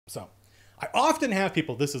So I often have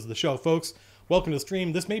people, this is the show, folks. Welcome to the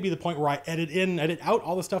stream. This may be the point where I edit out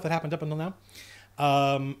all the stuff that happened up until now.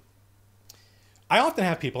 I often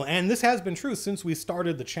have people, and this has been true since we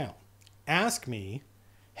started the channel, ask me,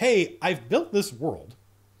 hey, I've built this world,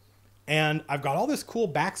 and I've got all this cool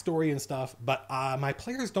backstory and stuff, but my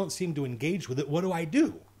players don't seem to engage with it. What do I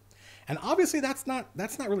do? And obviously that's not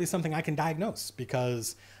really something I can diagnose,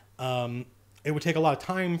 because it would take a lot of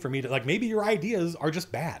time for me to, like, maybe your ideas are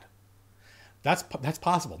just bad. That's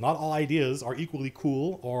possible. Not all ideas are equally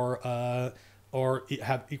cool or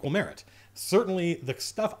have equal merit. Certainly the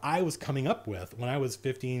stuff I was coming up with when I was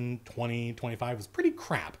 15, 20, 25 was pretty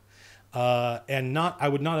crap. And I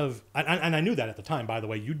would not have, and I knew that at the time, by the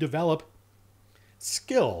way. You develop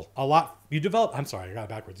skill a lot, I'm sorry, I got it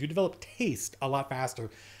backwards. You develop taste a lot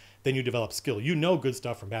faster than you develop skill. You know good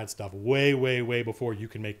stuff from bad stuff way, way, way before you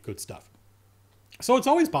can make good stuff. So it's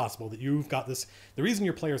always possible that you've got this, the reason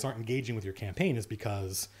your players aren't engaging with your campaign is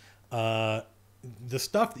because the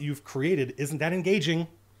stuff that you've created isn't that engaging,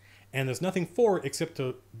 and there's nothing for it except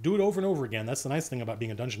to do it over and over again. That's the nice thing about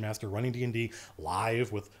being a dungeon master running D&D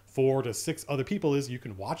live with 4 to 6 other people, is you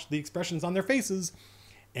can watch the expressions on their faces,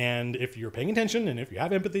 and if you're paying attention and if you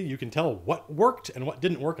have empathy, you can tell what worked and what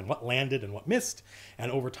didn't work and what landed and what missed.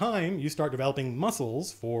 And over time, you start developing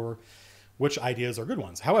muscles for which ideas are good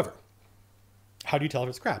ones. However, how do you tell if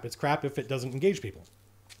it's crap? It's crap if it doesn't engage people.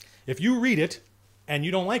 If you read it and you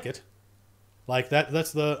don't like it, like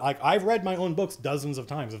I've read my own books dozens of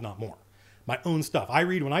times, if not more. My own stuff.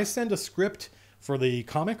 When I send a script for the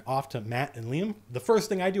comic off to Matt and Liam, the first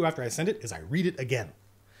thing I do after I send it is I read it again.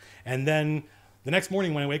 And then the next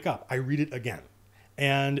morning when I wake up, I read it again.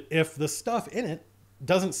 And if the stuff in it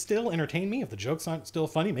doesn't still entertain me, if the jokes aren't still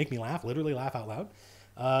funny, make me laugh, literally laugh out loud,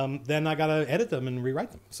 then I gotta edit them and rewrite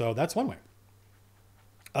them. So that's one way.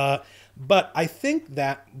 But I think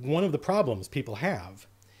that one of the problems people have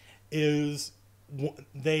is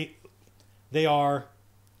they are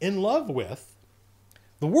in love with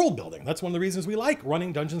the world building. That's one of the reasons we like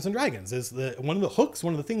running Dungeons and Dragons, is one of the hooks,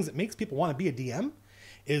 one of the things that makes people want to be a DM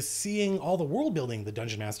is seeing all the world building the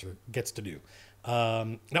Dungeon Master gets to do.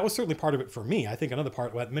 That was certainly part of it for me. I think another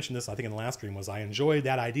part, I mentioned this I think in the last stream, was I enjoyed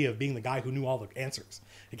that idea of being the guy who knew all the answers.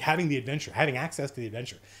 Like having the adventure, having access to the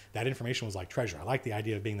adventure. That information was like treasure. I like the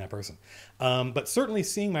idea of being that person. But certainly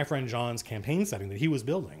seeing my friend John's campaign setting that he was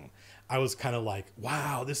building, I was kind of like,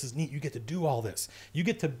 wow, this is neat. You get to do all this. You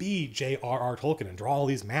get to be J.R.R. Tolkien and draw all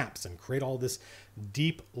these maps and create all this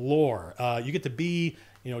deep lore. You get to be,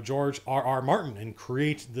 George R.R. Martin and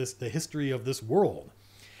create the history of this world.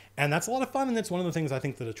 And that's a lot of fun, and that's one of the things I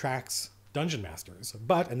think that attracts dungeon masters.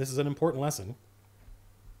 But, and this is an important lesson,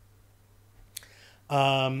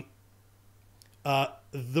 the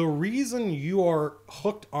reason you are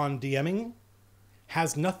hooked on DMing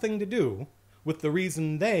has nothing to do with the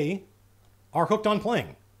reason they are hooked on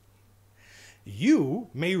playing. You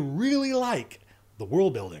may really like the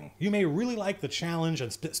world building. You may really like the challenge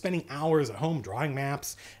and spending hours at home drawing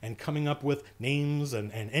maps and coming up with names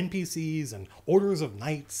and NPCs and orders of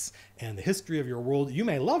knights and the history of your world. You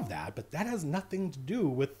may love that, but that has nothing to do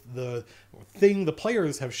with the thing the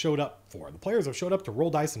players have showed up for. The players have showed up to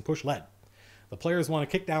roll dice and push lead. The players want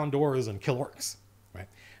to kick down doors and kill orcs, right?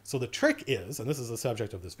 So the trick is, and this is the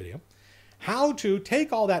subject of this video, how to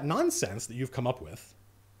take all that nonsense that you've come up with,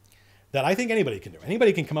 that I think anybody can do.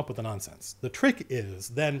 Anybody can come up with the nonsense. The trick is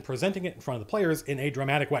then presenting it in front of the players in a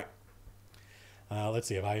dramatic way. Let's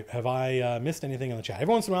see, have I missed anything in the chat?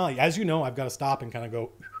 Every once in a while, as you know, I've got to stop and kind of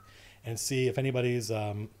go and see if anybody's...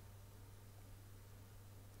 that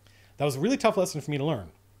was a really tough lesson for me to learn,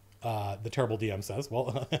 the terrible DM says.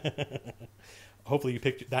 Well, hopefully you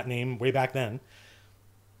picked that name way back then.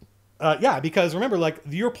 Yeah, because remember, like,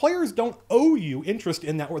 your players don't owe you interest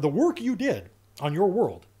in that, or the work you did on your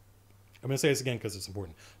world. I'm going to say this again because it's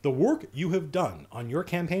important. The work you have done on your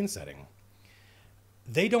campaign setting,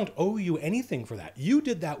 they don't owe you anything for that. You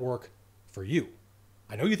did that work for you.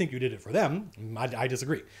 I know you think you did it for them. I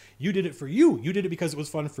disagree. You did it for you. You did it because it was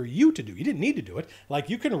fun for you to do. You didn't need to do it. Like,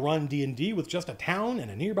 you can run D&D with just a town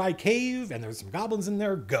and a nearby cave, and there's some goblins in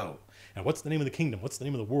there. Go. And what's the name of the kingdom? What's the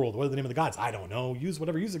name of the world? What are the name of the gods? I don't know. Use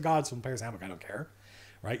the gods from Player's Handbook. I don't care.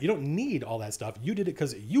 Right? You don't need all that stuff. You did it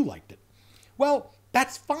because you liked it. Well,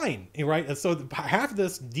 that's fine, right? So half of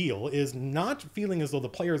this deal is not feeling as though the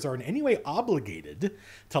players are in any way obligated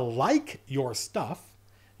to like your stuff.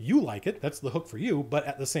 You like it. That's the hook for you. But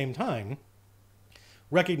at the same time,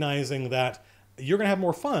 recognizing that you're going to have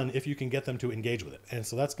more fun if you can get them to engage with it. And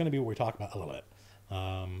so that's going to be what we talk about a little bit.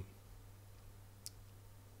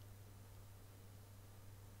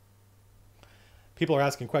 people are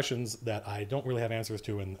asking questions that I don't really have answers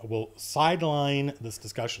to, and will sideline this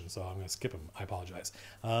discussion. So I'm going to skip them. I apologize.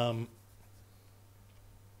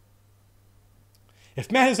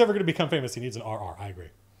 If Matt is ever going to become famous, he needs an RR. I agree.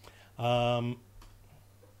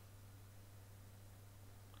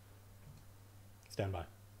 Stand by.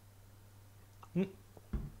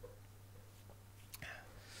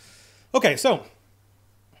 Okay, so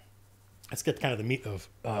let's get kind of the meat of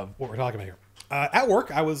what we're talking about here. At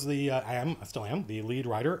work, I still am the lead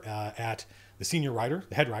writer the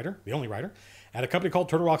head writer, the only writer at a company called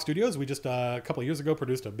Turtle Rock Studios. We just a couple of years ago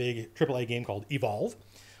produced a big AAA game called Evolve.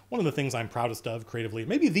 One of the things I'm proudest of creatively,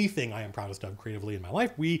 maybe the thing I am proudest of creatively in my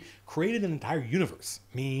life, we created an entire universe,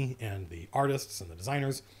 me and the artists and the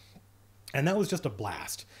designers, and that was just a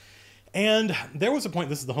blast. And there was a point,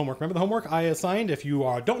 this is the homework. Remember the homework I assigned? If you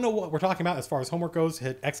don't know what we're talking about as far as homework goes,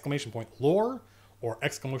 hit exclamation point lore or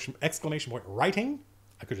exclamation point writing.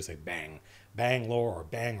 I could just say bang, bang lore or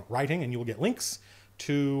bang writing, and you will get links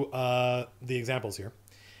to the examples here.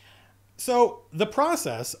 So the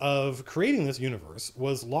process of creating this universe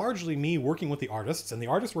was largely me working with the artists, and the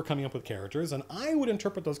artists were coming up with characters, and I would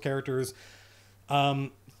interpret those characters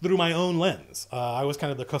through my own lens. I was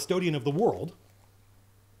kind of the custodian of the world.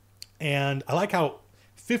 And I like how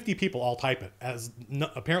 50 people all type it, as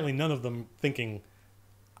apparently none of them thinking,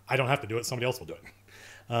 I don't have to do it, somebody else will do it.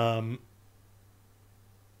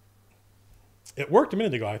 It worked a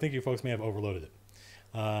minute ago. I think you folks may have overloaded it.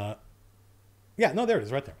 Yeah, no, there it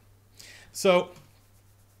is, right there. So,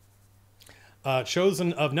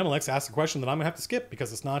 Chosen of Nemelex asked a question that I'm going to have to skip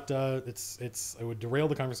because it's not, it would derail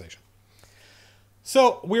the conversation.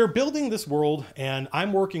 So we're building this world, and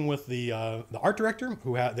I'm working with the art director,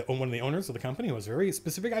 who had one of the owners of the company, who has very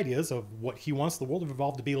specific ideas of what he wants the world of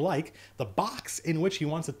Evolve to be like, the box in which he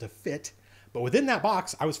wants it to fit. But within that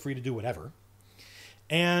box, I was free to do whatever.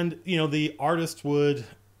 And, you know, the artist would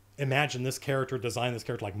imagine this character, design this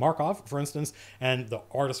character like Markov, for instance, and the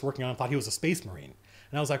artist working on him thought he was a space marine.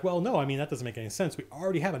 And I was like, well, no, I mean, that doesn't make any sense. We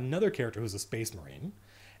already have another character who's a space marine.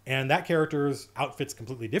 And that character's outfit's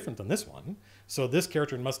completely different than this one. So this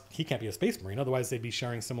character he can't be a space marine. Otherwise they'd be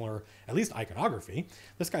sharing similar, at least iconography.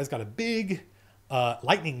 This guy's got a big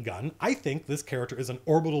lightning gun. I think this character is an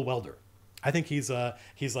orbital welder. I think he's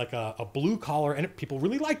like a blue collar, and people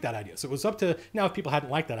really like that idea. So it was up to, now if people hadn't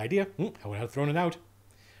liked that idea, I would have thrown it out,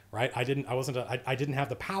 right? I didn't have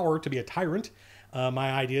the power to be a tyrant.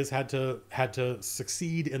 My ideas had to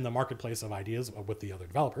succeed in the marketplace of ideas with the other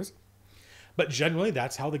developers. But generally,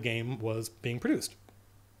 that's how the game was being produced.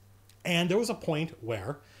 And there was a point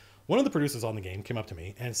where one of the producers on the game came up to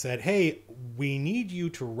me and said, hey, we need you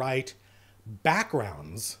to write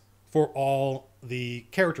backgrounds for all the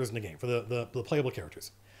characters in the game, for the playable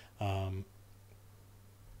characters. And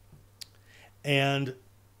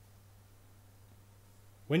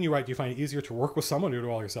when you write, do you find it easier to work with someone or to do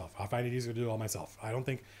it all yourself? I find it easier to do it all myself. I don't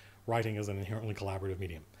think writing is an inherently collaborative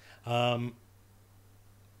medium.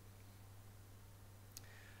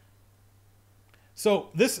 So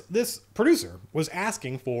this producer was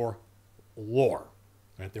asking for lore.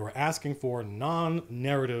 Right? They were asking for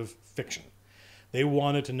non-narrative fiction. They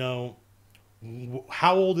wanted to know,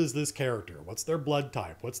 how old is this character? What's their blood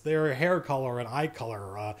type? What's their hair color and eye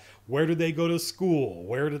color? Where did they go to school?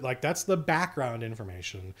 That's the background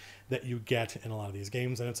information that you get in a lot of these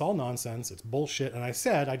games. And it's all nonsense. It's bullshit. And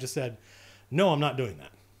I just said, no, I'm not doing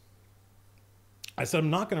that. I said,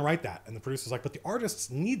 I'm not going to write that. And the producer's like, but the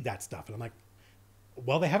artists need that stuff. And I'm like,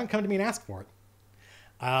 well, they haven't come to me and asked for it.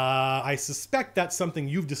 I suspect that's something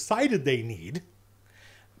you've decided they need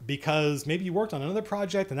because maybe you worked on another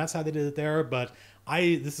project and that's how they did it there. But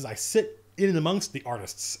I sit in amongst the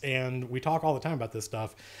artists and we talk all the time about this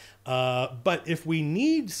stuff. But if we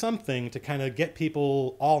need something to kind of get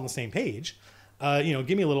people all on the same page,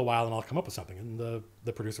 give me a little while and I'll come up with something. And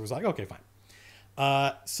the producer was like, okay,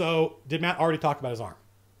 fine. So did Matt already talk about his arm?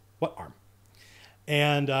 What arm?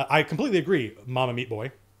 And I completely agree, Mama Meat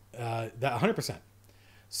Boy, that 100%.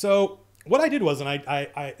 So what I did was, and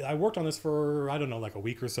I worked on this for, I don't know, like a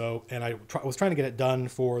week or so, and I was trying to get it done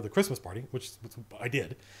for the Christmas party, which I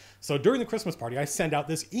did. So during the Christmas party, I sent out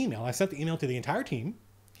this email. I sent the email to the entire team,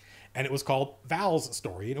 and it was called Val's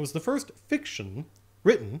Story, and it was the first fiction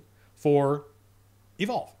written for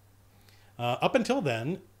Evolve. Up until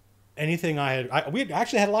then, anything we had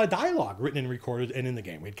actually had a lot of dialogue written and recorded and in the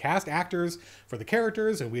game. We had cast actors for the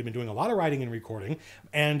characters, and we had been doing a lot of writing and recording.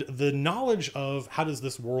 And the knowledge of how does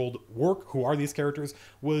this world work, who are these characters,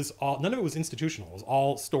 was all, none of it was institutional. It was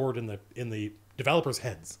all stored in the developers'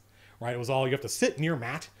 heads, right? It was all, you have to sit near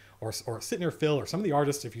Matt or sit near Phil or some of the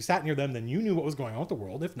artists. If you sat near them, then you knew what was going on with the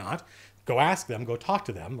world. If not, go ask them, go talk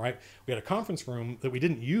to them, right? We had a conference room that we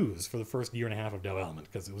didn't use for the first year and a half of Dev Element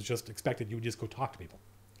because it was just expected you would just go talk to people.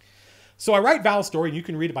 So I write Val's story, and you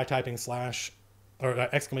can read it by typing /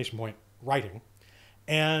 writing.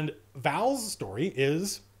 And Val's story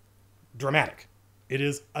is dramatic. It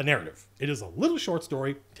is a narrative. It is a little short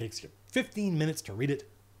story. It takes you 15 minutes to read it.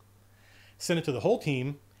 Send it to the whole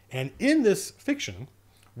team. And in this fiction,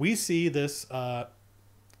 we see this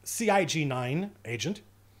CIG-9 agent.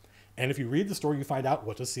 And if you read the story, you find out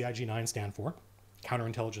what does CIG-9 stand for,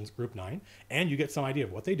 Counterintelligence Group 9. And you get some idea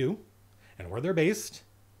of what they do and where they're based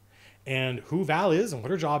and who Val is and what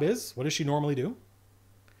her job is. What does she normally do?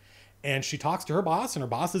 And she talks to her boss, and her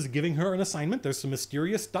boss is giving her an assignment. There's some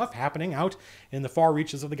mysterious stuff happening out in the far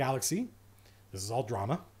reaches of the galaxy. This is all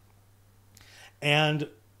drama. And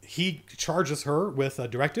he charges her with a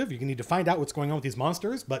directive. You need to find out what's going on with these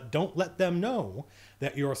monsters, but don't let them know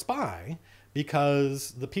that you're a spy,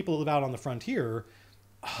 because the people who live out on the frontier,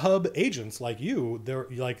 hub agents like you, they're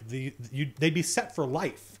like they'd be set for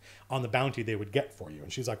life on the bounty they would get for you.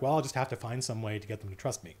 And she's like, well, I'll just have to find some way to get them to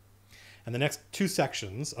trust me. And the next 2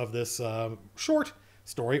 sections of this short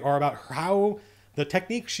story are about how the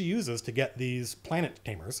technique she uses to get these planet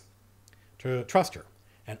tamers to trust her.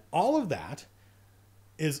 And all of that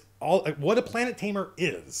is all what a planet tamer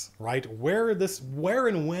is, right? Where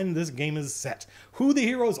and when this game is set, who the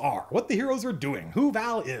heroes are, what the heroes are doing, who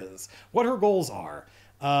Val is, what her goals are,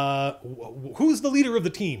 who's the leader of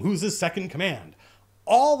the team, who's his second command.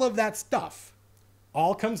 All of that stuff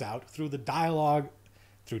all comes out through the dialogue,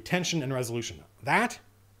 through tension and resolution. That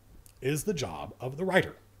is the job of the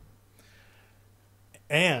writer.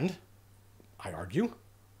 And, I argue,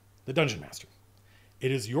 the Dungeon Master.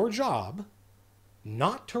 It is your job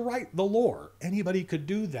not to write the lore. Anybody could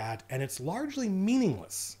do that, and it's largely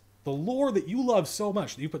meaningless. The lore that you love so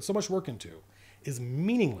much, that you put so much work into, is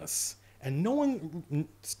meaningless. And no one,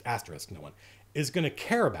 asterisk, no one, is going to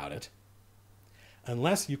care about it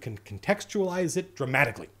unless you can contextualize it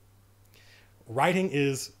dramatically. Writing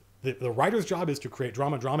is, the writer's job is to create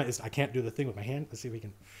drama. Drama is, I can't do the thing with my hand. Let's see if we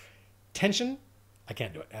can. Tension, I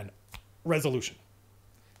can't do it. And resolution.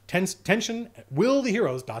 Tension, will the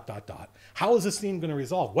heroes, ... How is this scene going to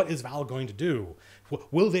resolve? What is Val going to do?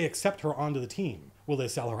 Will they accept her onto the team? Will they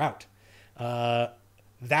sell her out?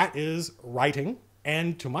 That is writing.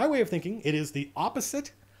 And to my way of thinking, it is the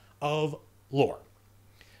opposite of lore.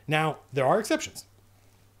 Now, there are exceptions.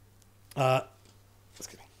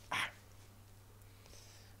 Excuse me.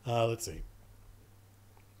 Let's see.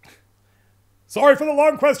 Sorry for the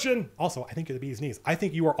long question. Also, I think you're the bee's knees. I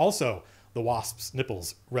think you are also the wasp's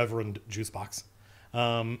nipples, Reverend Juicebox.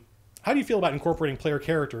 How do you feel about incorporating player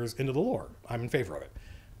characters into the lore? I'm in favor of it.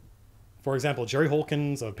 For example, Jerry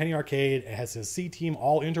Holkins of Penny Arcade has his C team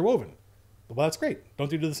all interwoven. Well, that's great. Don't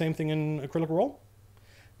they do the same thing in Critical Role?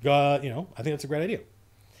 I think that's a great idea.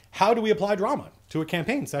 How do we apply drama to a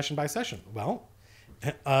campaign session by session? Well,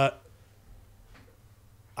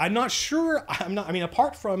 I'm not sure.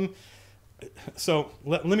 Apart from... So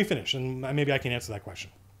let me finish, and maybe I can answer that question.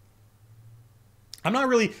 I'm not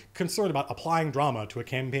really concerned about applying drama to a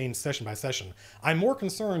campaign session by session. I'm more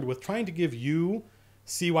concerned with trying to give you,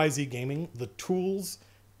 CYZ Gaming, the tools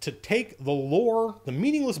to take the lore, the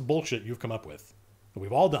meaningless bullshit you've come up with, that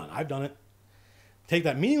we've all done. I've done it. Take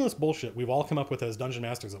that meaningless bullshit we've all come up with as Dungeon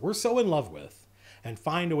Masters that we're so in love with, and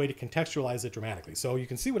find a way to contextualize it dramatically. So you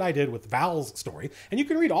can see what I did with Val's story, and you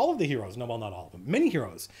can read all of the heroes. No, well, not all of them. Many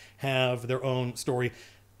heroes have their own story.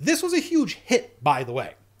 This was a huge hit, by the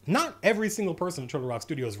way. Not every single person in Turtle Rock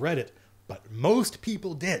Studios read it, but most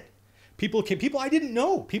people did. People I didn't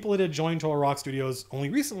know, people that had joined Turtle Rock Studios only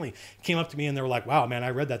recently, came up to me and they were like, wow, man, I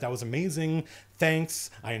read that. That was amazing.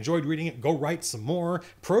 Thanks. I enjoyed reading it. Go write some more.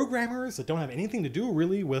 Programmers that don't have anything to do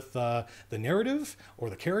really with the narrative or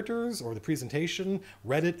the characters or the presentation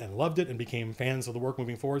read it and loved it and became fans of the work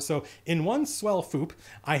moving forward. So in one swell foop,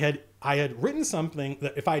 I had written something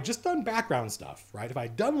that if I had just done background stuff, right? If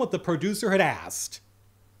I'd done what the producer had asked,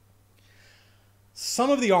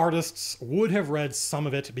 some of the artists would have read some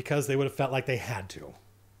of it because they would have felt like they had to.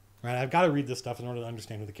 Right? I've got to read this stuff in order to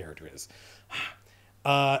understand who the character is.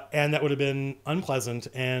 And that would have been unpleasant.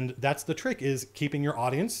 And that's the trick, is keeping your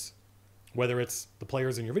audience, whether it's the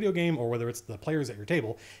players in your video game or whether it's the players at your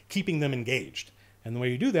table, keeping them engaged. And the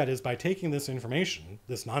way you do that is by taking this information,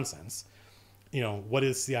 this nonsense, what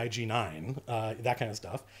is CIG-9, that kind of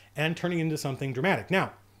stuff, and turning it into something dramatic.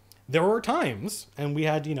 Now, there were times, and we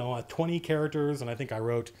had, 20 characters, and I think I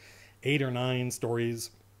wrote 8 or 9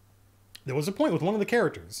 stories. There was a point with one of the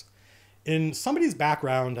characters in somebody's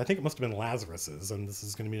background, I think it must have been Lazarus's, and this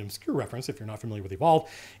is going to be an obscure reference if you're not familiar with Evolve.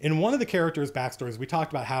 In one of the characters' backstories, we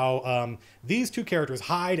talked about how these two characters,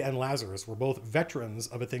 Hyde and Lazarus, were both veterans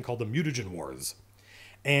of a thing called the Mutagen Wars.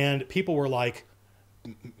 And people were like,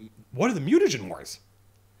 what are the Mutagen Wars?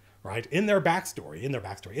 Right? In their backstory,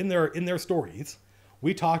 in their stories,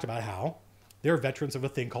 we talked about how they're veterans of a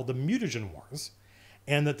thing called the Mutagen Wars,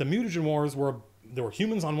 and that the Mutagen Wars were, there were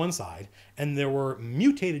humans on one side and there were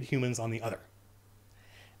mutated humans on the other.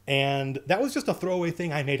 And that was just a throwaway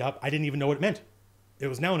thing I made up. I didn't even know what it meant. It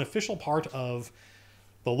was now an official part of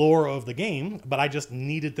the lore of the game, but I just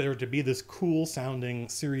needed there to be this cool sounding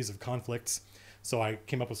series of conflicts. So I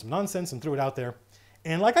came up with some nonsense and threw it out there.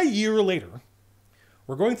 And like a year later,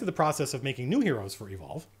 we're going through the process of making new heroes for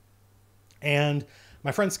Evolve. And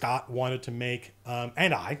my friend Scott wanted to make,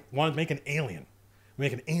 and I wanted to make an alien.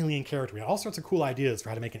 Make an alien character. We had all sorts of cool ideas for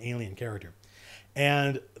how to make an alien character.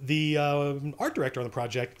 And the art director on the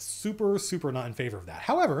project, super not in favor of that.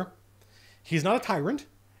 However, he's not a tyrant.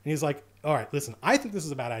 And he's like, all right, listen, I think this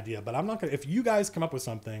is a bad idea, but I'm not going to, if you guys come up with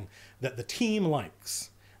something that the team likes,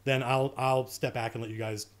 then I'll step back and let you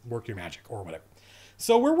guys work your magic or whatever.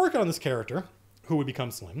 So we're working on this character who would become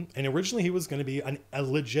Slim. And originally he was going to be a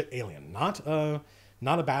legit alien, not a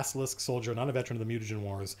basilisk soldier, not a veteran of the Mutagen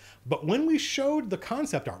Wars. But when we showed the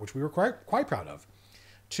concept art, which we were quite proud of,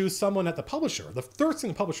 to someone at the publisher, the first thing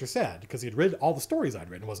the publisher said, because he had read all the stories I'd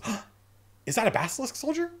written, was, oh, is that a basilisk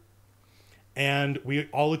soldier? And we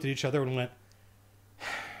all looked at each other and went,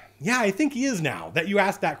 yeah, I think he is now that you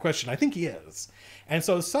asked that question. I think he is. And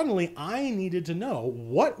so suddenly I needed to know,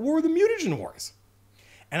 what were the Mutagen Wars?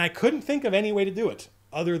 And I couldn't think of any way to do it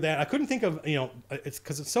other than, I couldn't think of, it's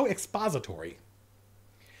because it's so expository.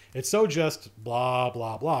 It's so just blah,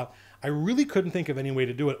 blah, blah. I really couldn't think of any way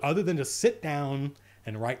to do it other than to sit down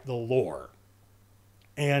and write the lore.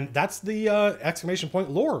 And that's the exclamation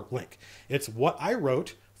point lore link. It's what I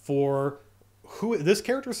wrote for who this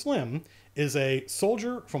character Slim is, a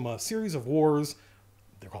soldier from a series of wars.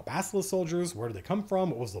 They're called basilisk soldiers. Where did they come from?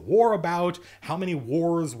 What was the war about? How many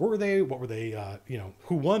wars were they? What were they,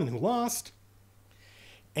 who won and who lost?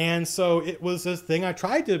 And so it was this thing. I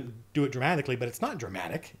tried to do it dramatically, but it's not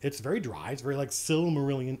dramatic. It's very dry. It's very like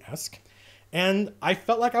Silmarillion-esque. And I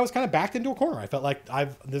felt like I was kind of backed into a corner. I felt like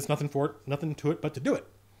there's nothing to it but to do it.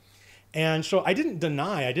 And so I didn't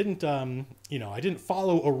deny, I didn't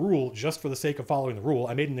follow a rule just for the sake of following the rule.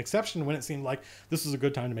 I made an exception when it seemed like this was a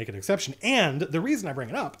good time to make an exception. And the reason I bring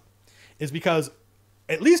it up is because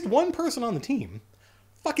at least one person on the team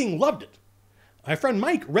fucking loved it. My friend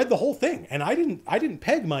Mike read the whole thing, and I didn't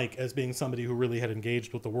peg Mike as being somebody who really had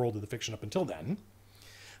engaged with the world of the fiction up until then.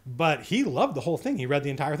 But he loved the whole thing. He read the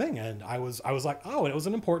entire thing, and I was like, oh, and it was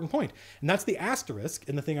an important point. And that's the asterisk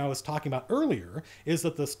in the thing I was talking about earlier, is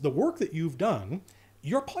that the work that you've done,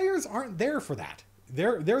 your players aren't there for that.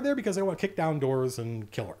 They're there because they want to kick down doors and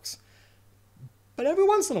kill orcs. But every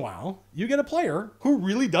once in a while, you get a player who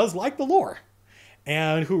really does like the lore,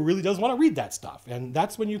 and who really does want to read that stuff. And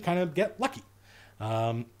that's when you kind of get lucky.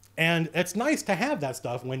 And it's nice to have that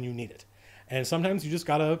stuff when you need it. And sometimes you just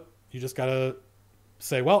gotta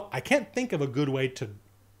say, well, I can't think of a good way to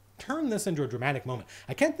turn this into a dramatic moment.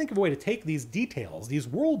 I can't think of a way to take these details, these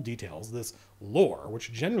world details, this lore,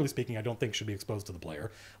 which generally speaking, I don't think should be exposed to the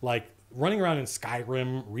player. Like running around in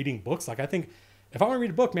Skyrim, reading books. Like I think if I want to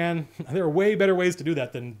read a book, man, there are way better ways to do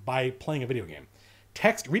that than by playing a video game.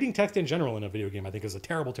 Reading text in general in a video game, I think is a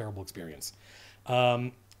terrible, terrible experience.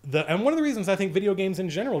 And one of the reasons I think video games in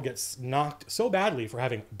general gets knocked so badly for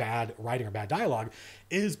having bad writing or bad dialogue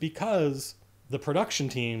is because the production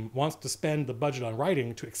team wants to spend the budget on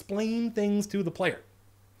writing to explain things to the player.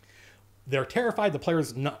 They're terrified the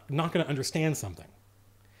player's not going to understand something.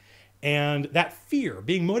 And that fear,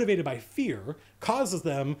 being motivated by fear, causes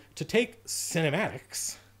them to take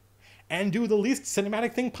cinematics and do the least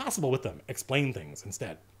cinematic thing possible with them. Explain things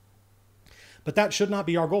instead. But that should not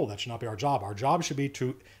be our goal. That should not be our job. Our job should be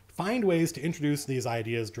to find ways to introduce these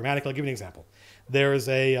ideas dramatically. I'll give you an example. There is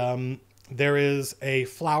a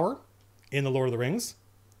flower in the Lord of the Rings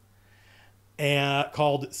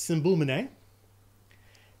called Simbulmine.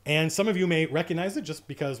 And some of you may recognize it just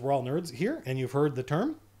because we're all nerds here and you've heard the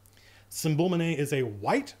term. Simbulmine is a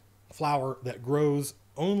white flower that grows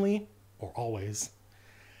only or always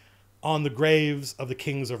on the graves of the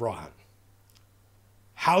kings of Rohan.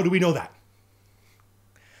 How do we know that?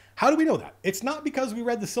 How do we know that? It's not because we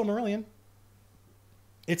read the Silmarillion.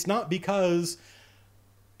 It's not because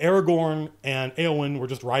Aragorn and Éowyn were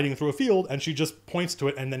just riding through a field and she just points to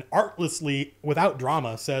it and then artlessly, without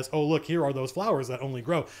drama, says, oh, look, here are those flowers that only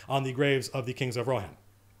grow on the graves of the kings of Rohan.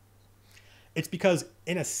 It's because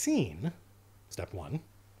in a scene, step one,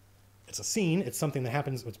 it's a scene. It's something that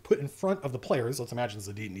happens. It's put in front of the players. Let's imagine it's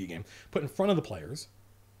a D&D game. Put in front of the players.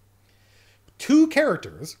 Two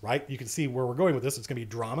characters, right? You can see where we're going with this. It's going to be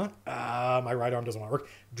drama. My right arm doesn't want to work.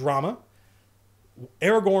 Drama.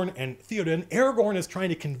 Aragorn and Theoden. Aragorn is trying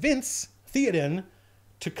to convince Theoden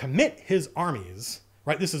to commit his armies,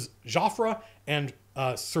 right? This is Joffre and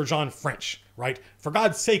Sir John French, right? For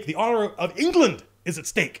God's sake, the honor of England is at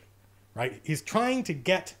stake, right? He's trying to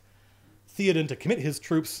get Theoden to commit his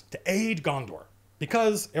troops to aid Gondor,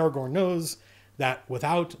 because Aragorn knows that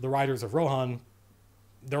without the Riders of Rohan,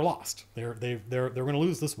 they're lost. They're going to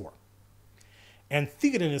lose this war. And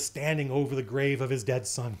Theoden is standing over the grave of his dead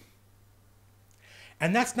son.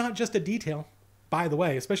 And that's not just a detail, by the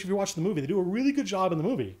way, especially if you watch the movie. They do a really good job in the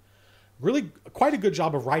movie. Really quite a good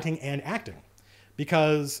job of writing and acting.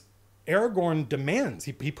 Because Aragorn demands,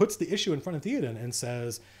 he puts the issue in front of Theoden and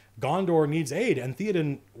says, Gondor needs aid. And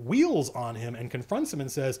Theoden wheels on him and confronts him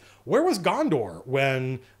and says, where was Gondor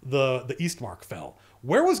when the Eastmark fell?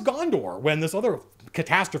 Where was Gondor when this other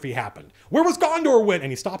catastrophe happened? Where was Gondor when...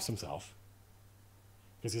 And he stops himself.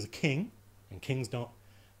 Because he's a king, and kings don't...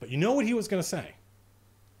 But you know what he was going to say.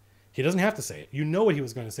 He doesn't have to say it. You know what he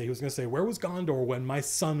was going to say. He was going to say, where was Gondor when my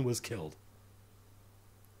son was killed?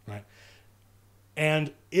 Right?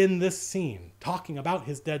 And in this scene, talking about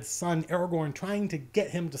his dead son, Aragorn trying to get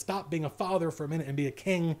him to stop being a father for a minute and be a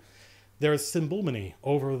king, there's symbulmony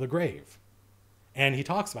over the grave. And he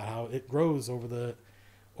talks about how it grows over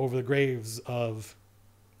the graves of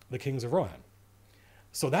the kings of Rohan.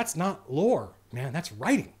 So that's not lore, man. That's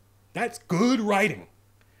writing. That's good writing,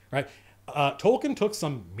 right? Tolkien took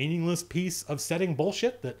some meaningless piece of setting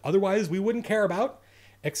bullshit that otherwise we wouldn't care about,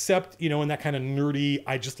 except, you know, in that kind of nerdy,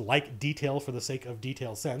 I just like detail for the sake of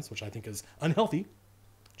detail sense, which I think is unhealthy,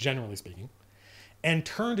 generally speaking, and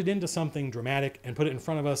turned it into something dramatic and put it in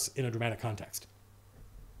front of us in a dramatic context.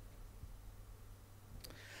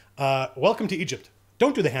 Welcome to Egypt.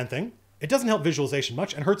 Don't do the hand thing. It doesn't help visualization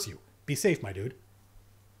much and hurts you. Be safe, my dude.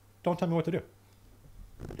 Don't tell me what to do.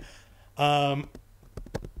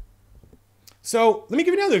 So let me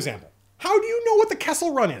give you another example. How do you know what the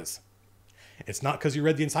Kessel Run is? It's not because you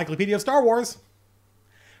read the Encyclopedia of Star Wars,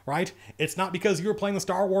 right? It's not because you were playing the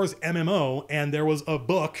Star Wars MMO and there was a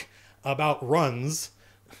book about runs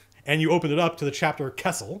and you opened it up to the chapter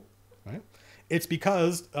Kessel, right? It's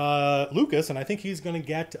because Lucas, and I think he's going to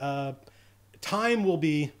get, time will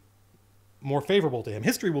be more favorable to him.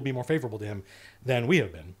 History will be more favorable to him than we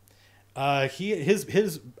have been.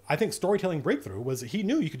 His I think storytelling breakthrough was he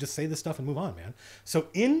knew you could just say this stuff and move on, man. So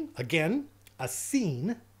in, again, a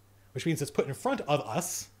scene, which means it's put in front of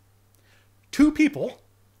us, two people,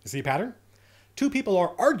 you see a pattern? Two people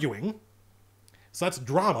are arguing. So that's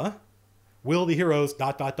drama. Will the heroes, ...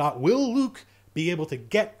 Will Luke be able to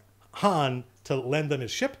get Han to lend them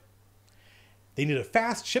his ship? They need a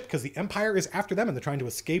fast ship because the Empire is after them and they're trying to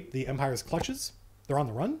escape the Empire's clutches. They're on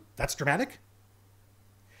the run. That's dramatic.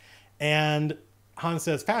 And Han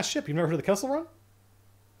says, fast ship. You've never heard of the Kessel Run?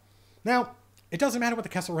 Now, it doesn't matter what the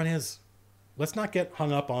Kessel Run is. Let's not get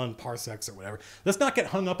hung up on parsecs or whatever. Let's not get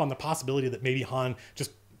hung up on the possibility that maybe Han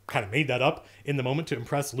just kind of made that up in the moment to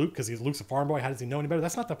impress Luke because Luke's a farm boy. How does he know any better?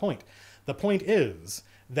 That's not the point. The point is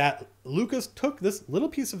that Lucas took this little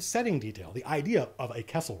piece of setting detail, the idea of a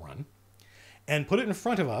Kessel Run, and put it in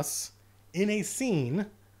front of us in a scene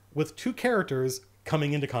with two characters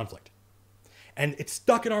coming into conflict. And it's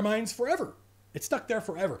stuck in our minds forever. It's stuck there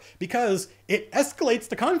forever because it escalates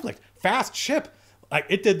the conflict. Fast ship. Like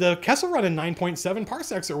it did the Kessel Run in 9.7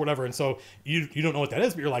 parsecs or whatever. And so you don't know what that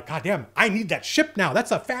is, but you're like, God damn, I need that ship now.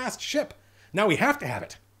 That's a fast ship. Now we have to have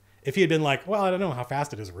it. If he had been like, well, I don't know how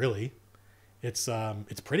fast it is really. It's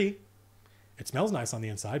pretty. It smells nice on the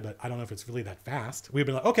inside, but I don't know if it's really that fast. We'd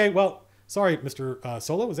been like, okay, well, sorry, Mr.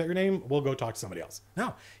 Solo, is that your name? We'll go talk to somebody else.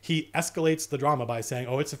 No, he escalates the drama by saying,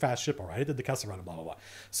 oh, it's a fast ship. All right, it did the Kessel Run and blah, blah, blah.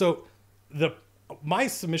 So my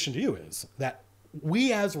submission to you is that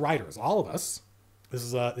we as writers, all of us,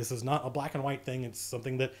 this is not a black and white thing. It's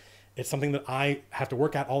something that I have to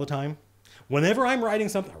work at all the time. Whenever I'm writing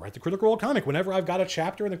something, I write the Critical Role comic. Whenever I've got a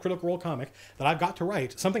chapter in the Critical Role comic that I've got to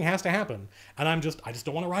write, something has to happen. And I just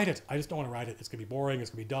don't want to write it. I just don't want to write it. It's going to be boring. It's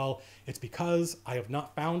going to be dull. It's because I have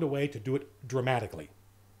not found a way to do it dramatically,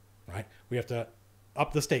 right? We have to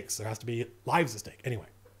up the stakes. There has to be lives at stake. Anyway.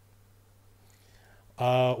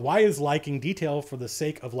 Why is liking detail for the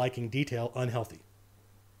sake of liking detail unhealthy?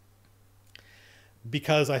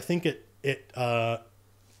 Because I think I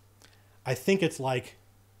think it's like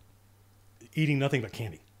eating nothing but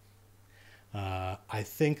candy. I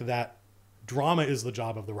think that drama is the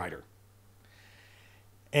job of the writer.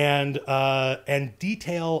 And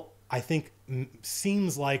detail, I think,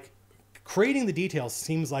 seems like creating the details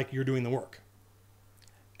seems like you're doing the work,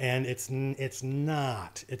 and it's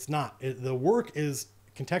not. The work is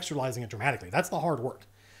contextualizing it dramatically. That's the hard work.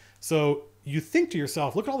 So you think to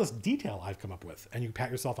yourself, look at all this detail I've come up with, and you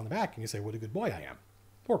pat yourself on the back and you say, what a good boy I am.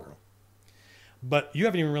 Poor girl. But you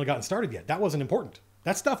haven't even really gotten started yet. That wasn't important.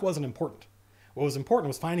 That stuff wasn't important. What was important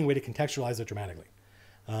was finding a way to contextualize it dramatically.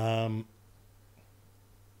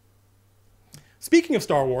 Speaking of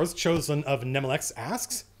Star Wars, Chosen of Nemelex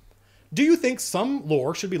asks, do you think some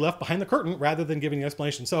lore should be left behind the curtain rather than giving an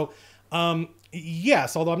explanation? So,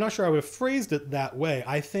 yes, although I'm not sure I would have phrased it that way.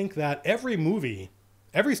 I think that every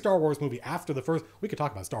Star Wars movie after the first, we could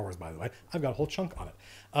talk about Star Wars, by the way. I've got a whole chunk on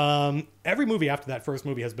it. Every movie after that first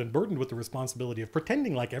movie has been burdened with the responsibility of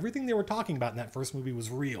pretending like everything they were talking about in that first movie was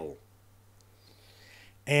real.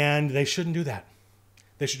 And they shouldn't do that.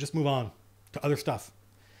 They should just move on to other stuff.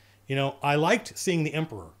 You know, I liked seeing the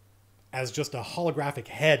Emperor as just a holographic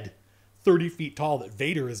head 30 feet tall that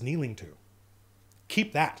Vader is kneeling to.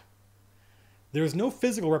 Keep that. There is no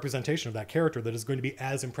physical representation of that character that is going to be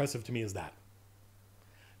as impressive to me as that.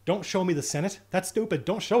 Don't show me the Senate. That's stupid.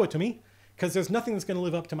 Don't show it to me, because there's nothing that's going to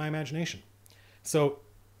live up to my imagination. So,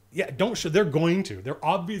 yeah, don't show. They're going to. They're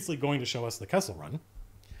obviously going to show us the Kessel Run,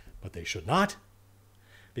 but they should not,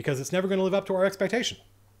 because it's never going to live up to our expectation.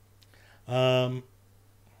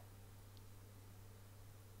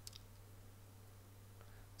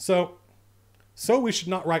 So we should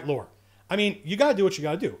not write lore. I mean, you got to do what you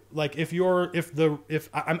got to do. Like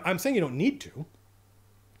I'm saying you don't need to.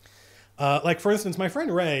 Like for instance, my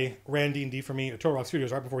friend Ray ran D&D for me at Total Rock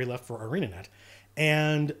Studios right before he left for ArenaNet,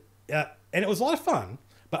 and it was a lot of fun.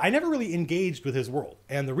 But I never really engaged with his world,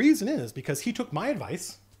 and the reason is because he took my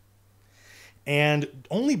advice and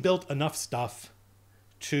only built enough stuff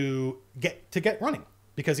to get running.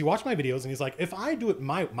 Because he watched my videos and he's like, if I do it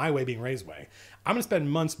my way being Ray's way, I'm going to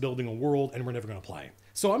spend months building a world and we're never going to play.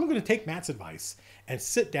 So I'm going to take Matt's advice and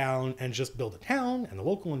sit down and just build a town and the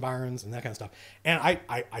local environs and that kind of stuff. And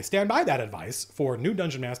I stand by that advice for new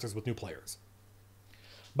Dungeon Masters with new players.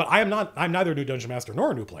 But I'm neither a new Dungeon Master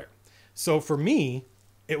nor a new player. So for me,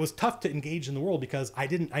 it was tough to engage in the world because I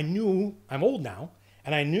knew, I'm old now,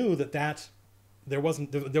 and I knew that there was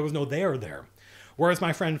no there. Whereas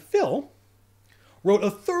my friend Phil wrote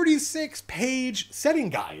a 36-page setting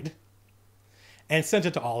guide and sent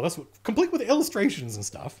it to all of us, complete with illustrations and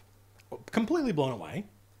stuff. Completely blown away.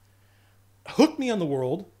 Hooked me on the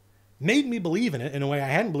world, made me believe in it in a way I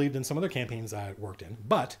hadn't believed in some other campaigns I worked in,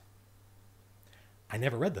 but I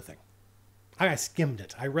never read the thing. I skimmed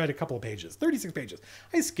it. I read a couple of pages, 36 pages.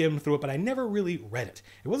 I skimmed through it, but I never really read it.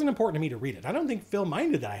 It wasn't important to me to read it. I don't think Phil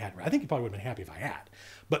minded that I hadn't read it. I think he probably would have been happy if I had.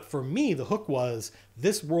 But for me, the hook was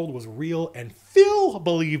this world was real and Phil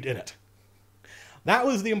believed in it. That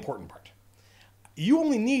was the important part. You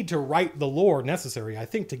only need to write the lore necessary, I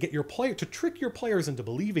think, to get your to trick your players into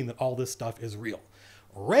believing that all this stuff is real.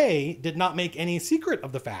 Ray did not make any secret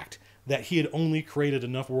of the fact that he had only created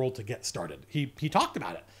enough world to get started. He talked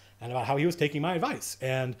about it. And about how he was taking my advice.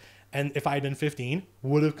 And if I had been 15,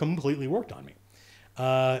 would have completely worked on me.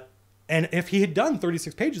 And if he had done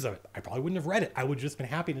 36 pages of it, I probably wouldn't have read it. I would have just been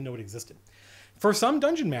happy to know it existed. For some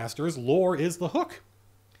dungeon masters, lore is the hook.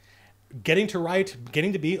 Getting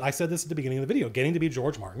to be, I said this at the beginning of the video, getting to be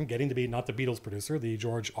George Martin, getting to be not the Beatles producer, the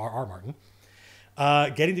George R.R. Martin,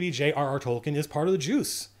 getting to be J.R.R. Tolkien is part of the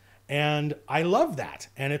juice. And I love that.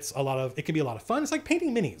 And it can be a lot of fun. It's like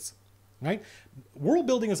painting minis. Right? World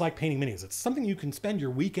building is like painting minis. It's something you can spend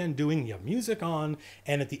your weekend doing. You have music on,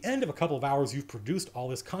 and at the end of a couple of hours, you've produced all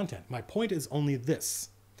this content. My point is only this.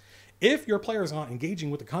 If your players are not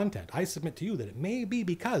engaging with the content, I submit to you that it may be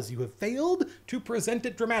because you have failed to present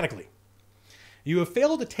it dramatically. You have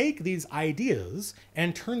failed to take these ideas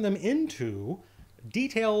and turn them into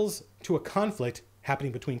details to a conflict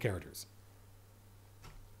happening between characters.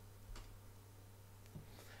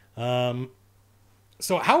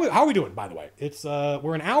 So how are we doing, by the way? It's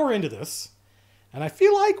we're an hour into this, and I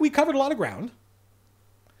feel like we covered a lot of ground.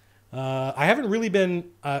 I haven't really been,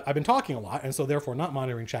 I've been talking a lot, and so therefore not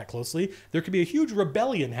monitoring chat closely. There could be a huge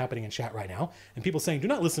rebellion happening in chat right now, and people saying, do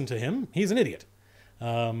not listen to him, he's an idiot.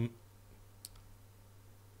 You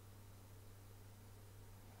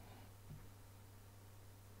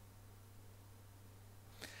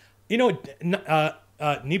know,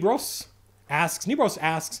 Nibros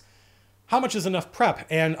asks, how much is enough prep?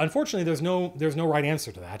 And unfortunately, there's no right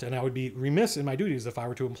answer to that. And I would be remiss in my duties if I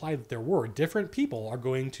were to imply that there were. Different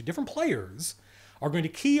players are going to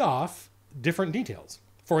key off different details.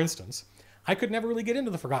 For instance, I could never really get into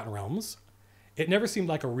the Forgotten Realms. It never seemed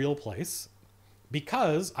like a real place.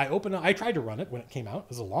 because I tried to run it when it came out.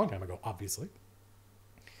 This is a long time ago, obviously.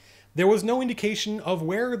 There was no indication of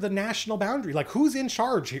where the national boundary, like who's in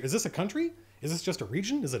charge here. Is this a country? Is this just a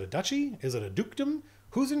region? Is it a duchy? Is it a dukedom?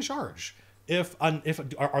 Who's in charge?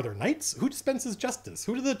 Are there knights? Who dispenses justice?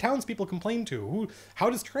 Who do the townspeople complain to? How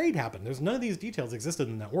does trade happen? There's none of these details existed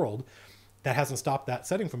in that world. That hasn't stopped that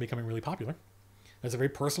setting from becoming really popular. It's a very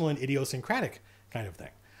personal and idiosyncratic kind of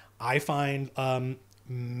thing. I find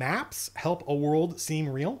maps help a world seem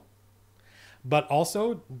real, but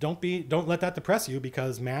also don't let that depress you,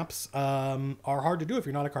 because maps are hard to do if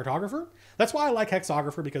you're not a cartographer. That's why I like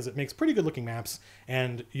Hexographer, because it makes pretty good looking maps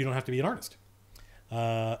and you don't have to be an artist.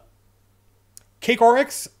 Cake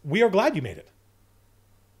Oryx, we are glad you made it.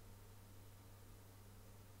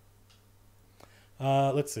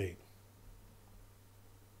 Let's see.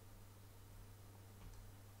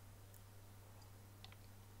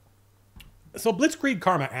 So Blitzkrieg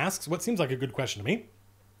Karma asks, what seems like a good question to me.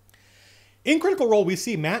 In Critical Role, we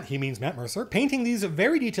see Matt, he means Matt Mercer, painting these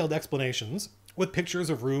very detailed explanations with pictures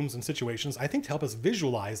of rooms and situations, I think, to help us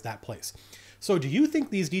visualize that place. So do you think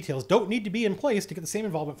these details don't need to be in place to get the same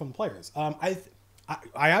involvement from the players? I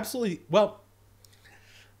absolutely, well,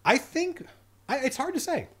 I think, it's hard to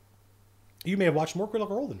say. You may have watched more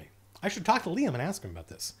Critical Role than me. I should talk to Liam and ask him about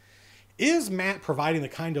this. Is Matt providing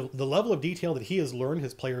the level of detail that he has learned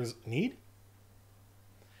his players need?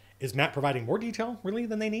 Is Matt providing more detail, really,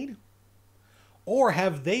 than they need? Or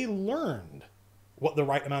have they learned what the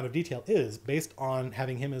right amount of detail is based on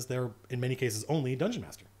having him as their, in many cases, only dungeon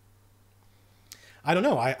master? I don't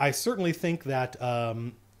know. I certainly think that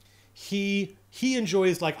he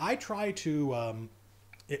enjoys, like, I try to,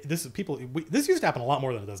 this used to happen a lot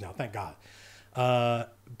more than it does now, thank God.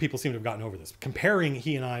 People seem to have gotten over this. Comparing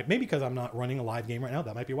he and I, maybe because I'm not running a live game right now,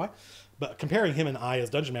 that might be why, but comparing him and I as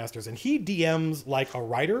dungeon masters, and he DMs like a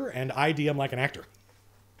writer and I DM like an actor.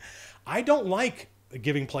 I don't like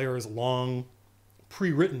giving players long,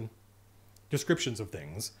 pre-written descriptions of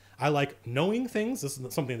things. I like knowing things. This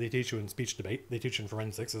is something they teach you in speech debate. They teach you in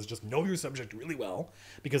forensics, is just know your subject really well,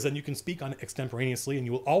 because then you can speak on it extemporaneously, and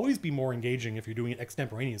you will always be more engaging if you're doing it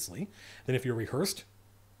extemporaneously than if you're rehearsed.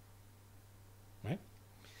 Right?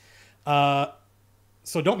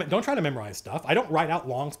 So don't try to memorize stuff. I don't write out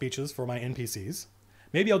long speeches for my NPCs.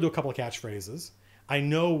 Maybe I'll do a couple of catchphrases. I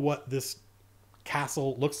know what this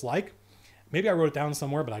castle looks like. Maybe I wrote it down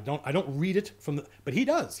somewhere, but I don't read it from the, but he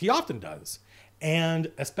does. He often does.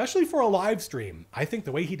 And especially for a live stream, I think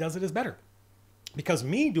the way he does it is better. Because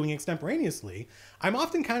me doing extemporaneously, I'm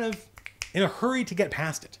often kind of in a hurry to get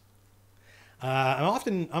past it. I'm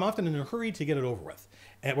often in a hurry to get it over with.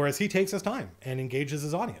 And whereas he takes his time and engages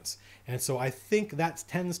his audience. And so I think that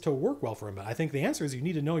tends to work well for him. But I think the answer is you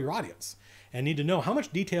need to know your audience and need to know how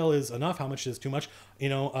much detail is enough, how much is too much,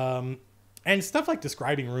 and stuff like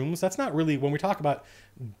describing rooms. That's not really, when we talk about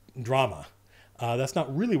drama, that's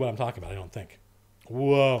not really what I'm talking about, I don't think.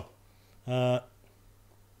 Whoa.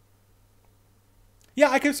 Yeah,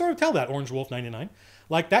 I can sort of tell that, Orange Wolf 99.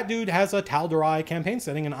 Like, that dude has a Tal'Darai campaign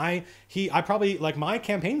setting, and I probably, like, my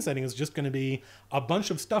campaign setting is just going to be a bunch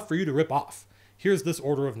of stuff for you to rip off. Here's this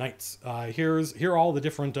order of knights. Here are all the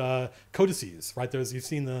different codices, right? You've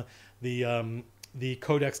seen the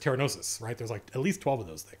Codex Terranosus, right? There's like at least 12 of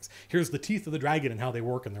those things. Here's the Teeth of the Dragon and how they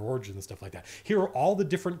work and their origin and stuff like that. Here are all the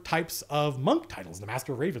different types of monk titles, the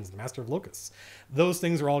Master of Ravens, the Master of Locusts. Those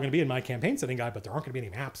things are all going to be in my campaign setting guide, but there aren't going to be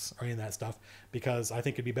any maps or any of that stuff, because I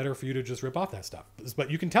think it'd be better for you to just rip off that stuff.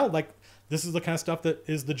 But you can tell, like, this is the kind of stuff that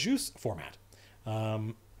is the juice format.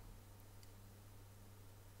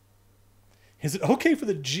 Is it okay for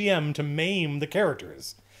the GM to maim the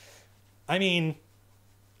characters? I mean,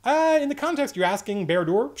 in the context you're asking,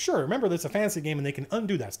 Bear-Dur, sure. Remember, that's a fantasy game and they can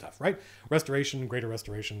undo that stuff, right? Restoration, greater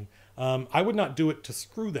restoration. I would not do it to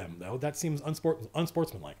screw them, though. That seems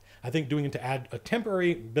unsportsmanlike. I think doing it to add a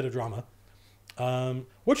temporary bit of drama.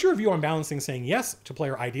 What's your view on balancing saying yes to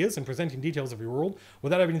player ideas and presenting details of your world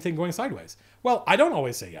without having anything going sideways? Well, I don't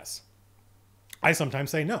always say yes. I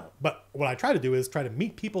sometimes say no. But what I try to do is try to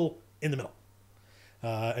meet people in the middle.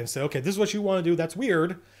 And say, okay, this is what you want to do. That's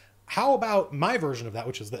weird. How about my version of that,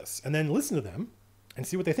 which is this? And then listen to them and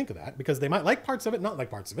see what they think of that, because they might like parts of it, not like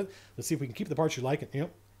parts of it. Let's see if we can keep the parts you like. And,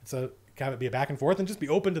 it's kind of be a back and forth, and just be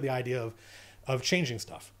open to the idea of changing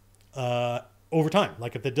stuff over time.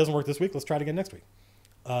 Like, if it doesn't work this week, let's try it again next week.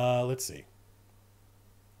 Let's see.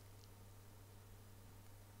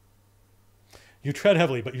 You tread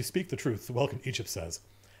heavily, but you speak the truth. Welcome, Egypt says.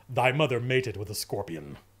 Thy mother mated with a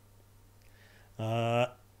scorpion.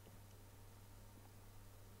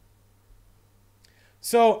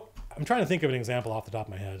 So I'm trying to think of an example off the top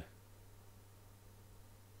of my head.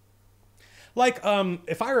 Like,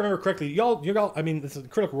 if I remember correctly, y'all, I mean,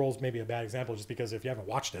 Critical Role is maybe a bad example just because if you haven't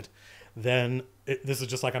watched it, then this is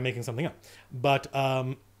just like I'm making something up. But,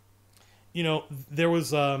 you know, there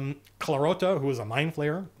was Clarota, who was a mind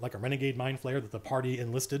flayer, like a renegade mind flayer that the party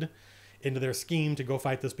enlisted into their scheme to go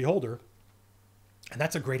fight this beholder. And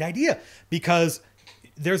that's a great idea because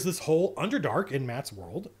there's this whole Underdark in Matt's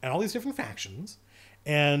world and all these different factions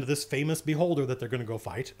and this famous beholder that they're going to go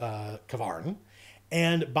fight, Kavarn.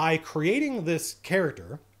 And by creating this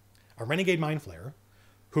character, a renegade mind flayer,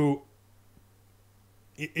 who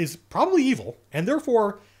is probably evil and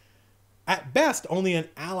therefore at best only an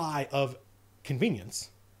ally of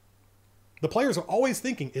convenience, the players are always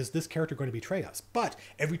thinking, is this character going to betray us? But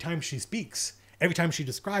every time she speaks, every time she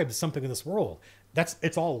describes something in this world,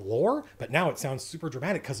 it's all lore, but now it sounds super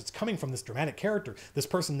dramatic because it's coming from this dramatic character, this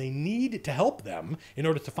person they need to help them in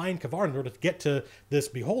order to find Kavarn, in order to get to this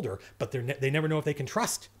beholder, but they never know if they can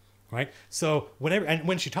trust, right? So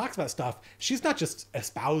when she talks about stuff, she's not just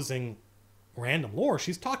espousing random lore,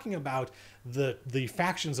 she's talking about the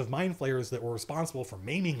factions of mind flayers that were responsible for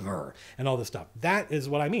maiming her and all this stuff. That is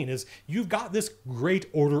what I mean, is you've got this great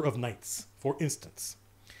order of knights, for instance.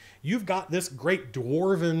 You've got this great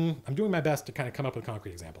dwarven, I'm doing my best to kind of come up with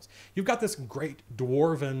concrete examples. You've got this great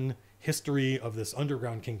dwarven history of this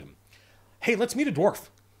underground kingdom. Hey, let's meet a dwarf,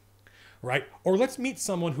 right? Or let's meet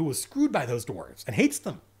someone who was screwed by those dwarves and hates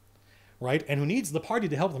them, right? And who needs the party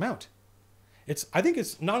to help them out. I think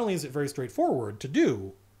it's not only is it very straightforward to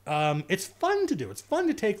do, it's fun to do. It's fun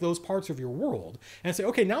to take those parts of your world and say,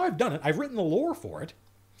 okay, now I've done it. I've written the lore for it.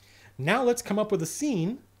 Now let's come up with a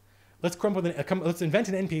scene. Let's let's invent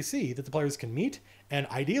an NPC that the players can meet and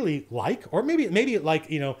ideally like, or maybe like,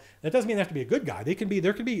 you know, that doesn't mean they have to be a good guy. There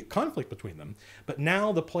can be conflict between them. But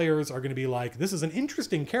now the players are going to be like, this is an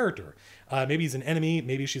interesting character. Maybe he's an enemy,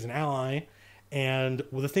 maybe she's an ally. And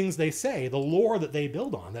with the things they say, the lore that they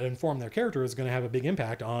build on that inform their character is going to have a big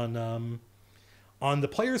impact on the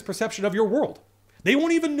player's perception of your world. They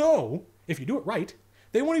won't even know, if you do it right,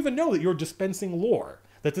 they won't even know that you're dispensing lore.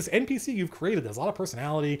 That this NPC you've created has a lot of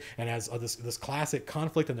personality and has this classic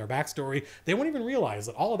conflict in their backstory. They won't even realize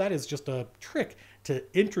that all of that is just a trick to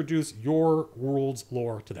introduce your world's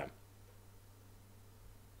lore to them.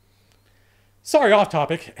 Sorry, off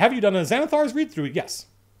topic. Have you done a Xanathar's read-through? Yes.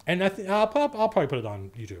 And I'll probably put it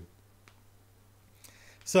on YouTube.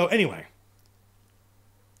 So anyway.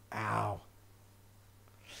 Ow.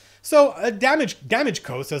 So Damage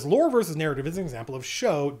Co says, lore versus narrative is an example of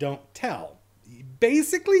show, don't tell.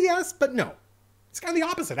 Basically, yes, but no. It's kind of the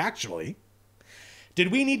opposite, actually.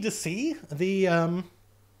 Did we need to see the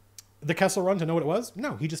Kessel Run to know what it was?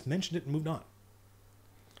 No, he just mentioned it and moved on.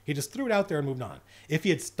 He just threw it out there and moved on. If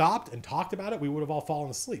he had stopped and talked about it, we would have all fallen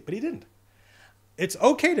asleep, but he didn't. It's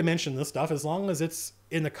okay to mention this stuff as long as it's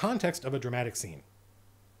in the context of a dramatic scene.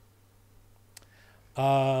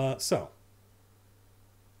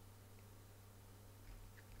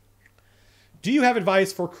 Do you have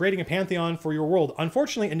advice for creating a pantheon for your world?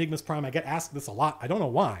 Unfortunately, Enigma's Prime, I get asked this a lot. I don't know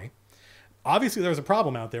why. Obviously, there's a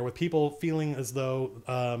problem out there with people feeling as though,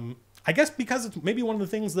 I guess because it's maybe one of the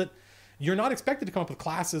things that you're not expected to come up with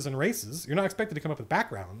classes and races. You're not expected to come up with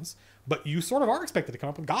backgrounds, but you sort of are expected to come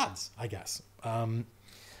up with gods, I guess.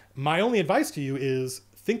 My only advice to you is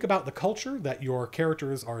think about the culture that your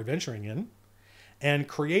characters are adventuring in and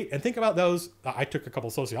think about those. I took a couple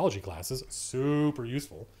of sociology classes, super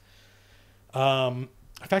useful. In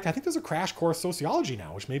fact, I think there's a crash course sociology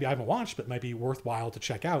now, which maybe I haven't watched, but might be worthwhile to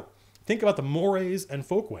check out. Think about the mores and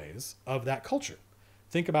folkways of that culture.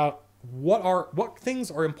 Think about what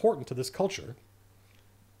things are important to this culture.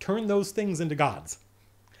 Turn those things into gods.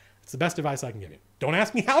 It's the best advice I can give you. Don't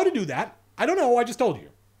ask me how to do that. I don't know. I just told you.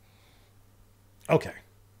 Okay.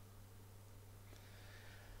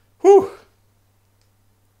 Whew.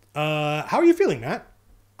 How are you feeling, Matt?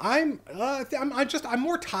 I'm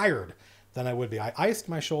more tired than I would be. I iced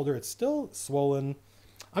my shoulder. It's still swollen.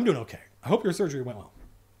 I'm doing okay. I hope your surgery went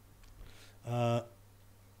well.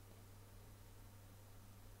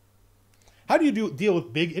 How do you deal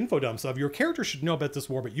with big info dumps of your character should know about this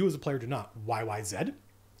war, but you as a player do not? YYZ.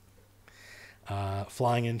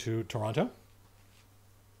 Flying into Toronto.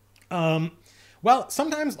 Well,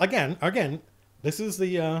 sometimes, again, this is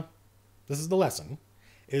the lesson,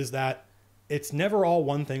 is that it's never all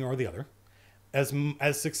one thing or the other.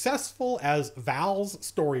 As successful as Val's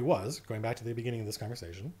story was, going back to the beginning of this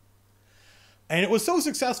conversation, and it was so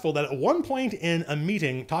successful that at one point in a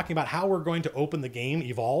meeting talking about how we're going to open the game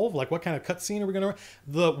Evolve, like what kind of cutscene are we going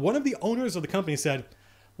to, one of the owners of the company said,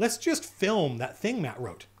 let's just film that thing Matt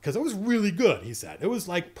wrote, because it was really good, he said. It was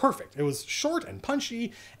like perfect. It was short and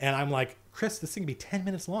punchy, and I'm like, Chris, this thing could be 10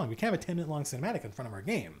 minutes long. We can't have a 10-minute long cinematic in front of our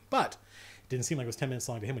game. But it didn't seem like it was 10 minutes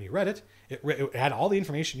long to him when he read it. It had all the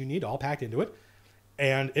information you need all packed into it.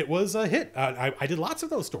 And it was a hit. I did lots of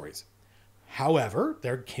those stories. However,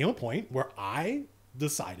 there came a point where I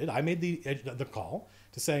decided, I made the call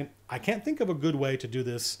to say, I can't think of a good way to do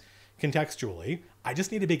this contextually. I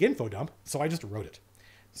just need a big info dump, so I just wrote it.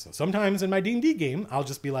 So sometimes in my D&D game, I'll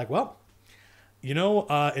just be like, well, you know,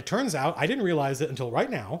 it turns out, I didn't realize it until right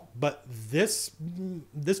now, but this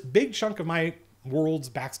big chunk of my world's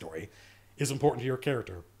backstory is important to your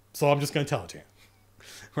character. So I'm just going to tell it to you.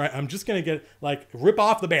 Right? I'm just going to rip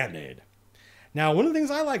off the Band-Aid. Now, one of the things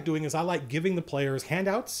I like doing is I like giving the players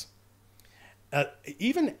handouts.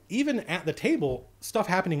 Even at the table, stuff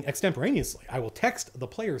happening extemporaneously. I will text the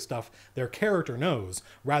player stuff their character knows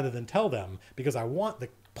rather than tell them, because I want the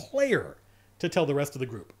player to tell the rest of the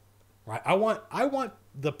group. Right? I want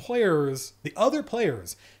the players, the other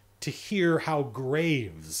players, to hear how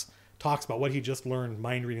Graves talks about what he just learned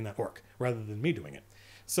mind reading that orc, rather than me doing it.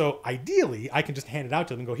 So ideally, I can just hand it out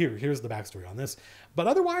to them and go, here's the backstory on this. But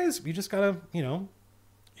otherwise, you just gotta, you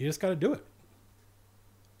just gotta do it.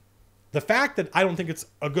 The fact that I don't think it's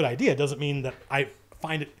a good idea doesn't mean that I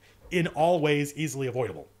find it in all ways easily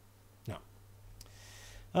avoidable.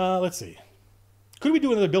 No. Let's see. Could we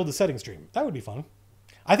do another build a setting stream? That would be fun.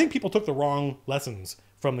 I think people took the wrong lessons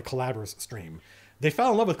from the Calabris stream. They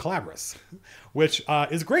fell in love with Calabris, which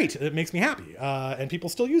is great. It makes me happy. And people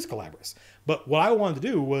still use Calabris. But what I wanted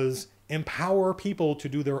to do was empower people to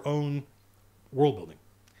do their own world building,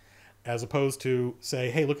 as opposed to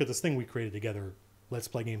say, hey, look at this thing we created together. Let's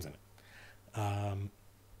play games in it.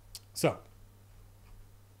 So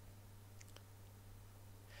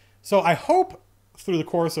I hope through the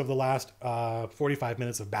course of the last 45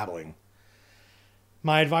 minutes of babbling,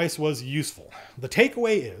 my advice was useful. The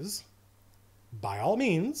takeaway is, by all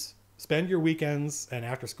means, spend your weekends and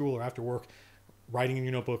after school or after work writing in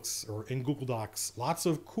your notebooks or in Google Docs lots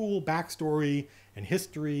of cool backstory and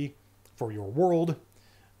history for your world.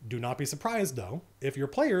 Do not be surprised, though, if your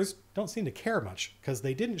players don't seem to care much, because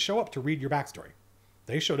they didn't show up to read your backstory.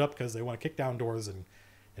 They showed up because they want to kick down doors and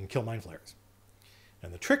kill mind flayers.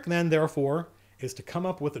 And the trick then, therefore, is to come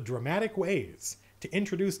up with dramatic ways to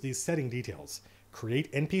introduce these setting details.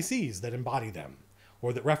 Create NPCs that embody them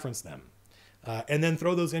or that reference them. And then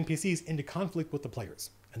throw those NPCs into conflict with the players.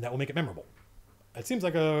 And that will make it memorable. It seems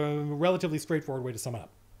like a relatively straightforward way to sum it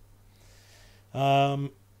up.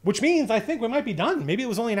 Which means I think we might be done. Maybe it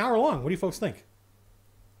was only an hour long. What do you folks think?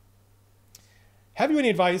 Have you any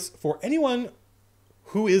advice for anyone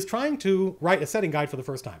who is trying to write a setting guide for the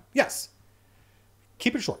first time? Yes.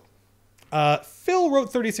 Keep it short. Phil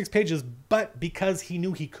wrote 36 pages, but because he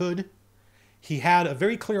knew he could, he had a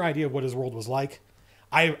very clear idea of what his world was like.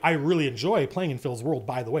 I really enjoy playing in Phil's world,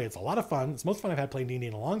 by the way. It's a lot of fun. It's the most fun I've had playing D&D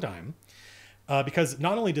in a long time. Because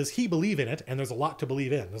not only does he believe in it, and there's a lot to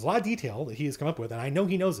believe in. There's a lot of detail that he has come up with, and I know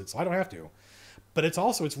he knows it, so I don't have to. But it's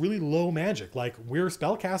really low magic. Like, we're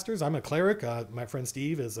spellcasters. I'm a cleric. My friend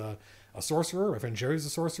Steve is a sorcerer. My friend Jerry's a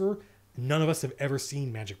sorcerer. None of us have ever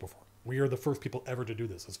seen magic before. We are the first people ever to do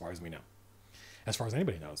this, as far as we know. As far as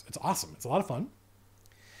anybody knows. It's awesome. It's a lot of fun.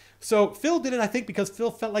 So Phil did it, I think, because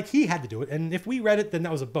Phil felt like he had to do it. And if we read it, then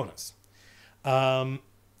that was a bonus.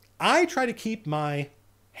 I try to keep my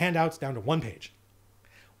handouts down to one page.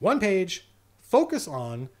 One page, focus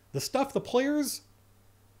on the stuff the players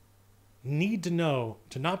need to know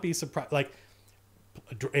to not be surprised. Like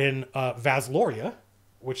in Vasloria,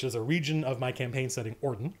 which is a region of my campaign setting,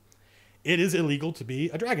 Orden, it is illegal to be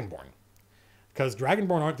a Dragonborn. Because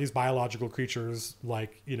Dragonborn aren't these biological creatures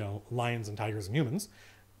like, lions and tigers and humans.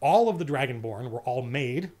 All of the Dragonborn were all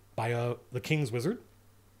made by the king's wizard.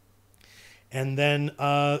 And then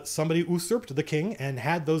somebody usurped the king and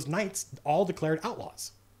had those knights all declared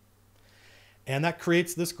outlaws. And that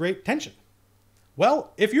creates this great tension.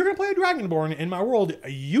 Well, if you're going to play a Dragonborn in my world,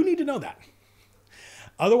 you need to know that.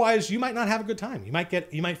 Otherwise, you might not have a good time. You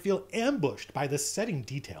might feel ambushed by this setting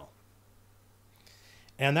detail.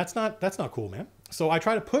 And that's not cool, man. So I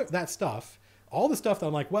try to put that stuff, all the stuff that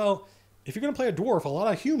I'm like, well, if you're going to play a dwarf, a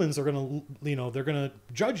lot of humans are going to, they're going to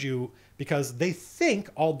judge you because they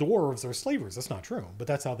think all dwarves are slavers. That's not true, but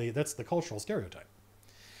that's the cultural stereotype.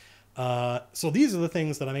 So these are the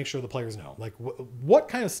things that I make sure the players know. Like, what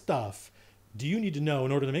kind of stuff do you need to know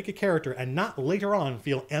in order to make a character and not later on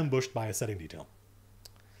feel ambushed by a setting detail?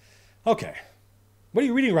 Okay. What are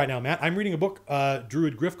you reading right now, Matt? I'm reading a book,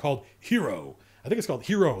 Druid Griff, called Hero. I think it's called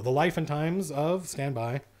Hero, The Life and Times of, stand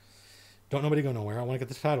by. Don't nobody go nowhere. I want to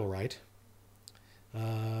get the title right.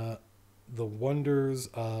 The Wonders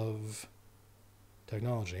of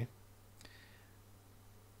Technology.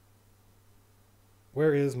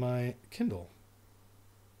 Where is my Kindle?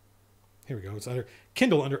 Here we go. It's under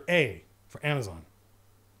Kindle under A for Amazon.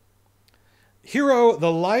 Hero,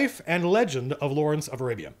 The Life and Legend of Lawrence of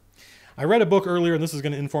Arabia. I read a book earlier, and this is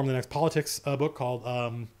going to inform the next politics book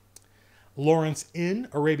called Lawrence in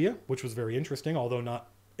Arabia, which was very interesting, although not...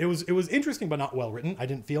 It was interesting, but not well written. I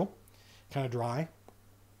didn't feel. Kind of dry.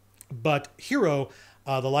 But Hero,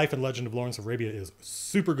 The Life and Legend of Lawrence of Arabia is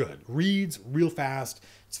super good. Reads real fast.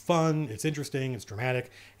 It's fun. It's interesting. It's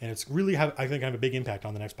dramatic. And it's really, I think, have a big impact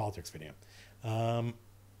on the next politics video.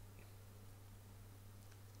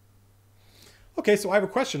 Okay, so I have a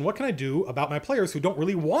question. What can I do about my players who don't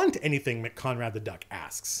really want anything, Conrad the Duck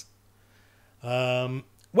asks.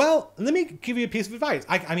 Well, let me give you a piece of advice.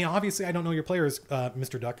 I mean, obviously, I don't know your players,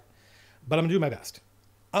 Mr. Duck, but I'm going to do my best.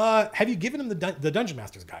 Have you given them the Dungeon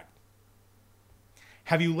Master's Guide?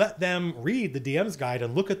 Have you let them read the DM's Guide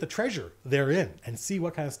and look at the treasure therein and see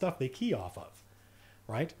what kind of stuff they key off of,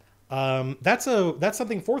 right? That's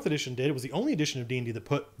something 4th edition did. It was the only edition of D&D that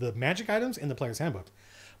put the magic items in the player's handbook.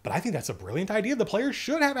 But I think that's a brilliant idea. The players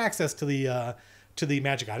should have access to the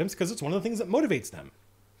magic items because it's one of the things that motivates them.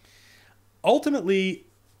 Ultimately,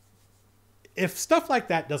 if stuff like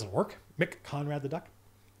that doesn't work, Conrad the Duck,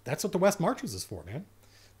 that's what the West Marches is for, man.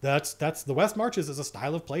 That's the West Marches is a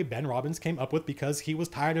style of play Ben Robbins came up with because he was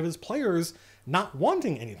tired of his players not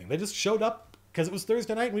wanting anything. They just showed up because it was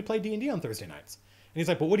Thursday night and we played D&D on Thursday nights. And he's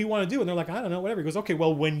like, but what do you want to do? And they're like, I don't know, whatever. He goes, okay,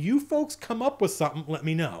 well, when you folks come up with something, let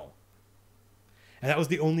me know. And that was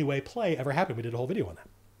the only way play ever happened. We did a whole video on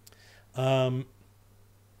that.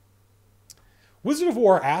 Wizard of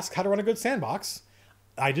War asks how to run a good sandbox.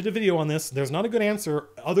 I did a video on this. There's not a good answer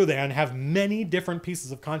other than have many different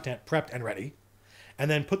pieces of content prepped and ready, and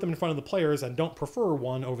then put them in front of the players and don't prefer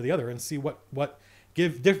one over the other and see what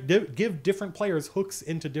give different players hooks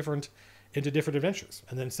into different adventures,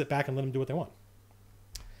 and then sit back and let them do what they want.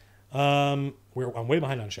 I'm way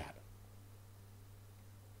behind on chat.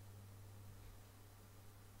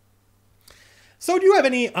 So do you have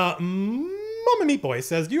any, Mama Meat Boy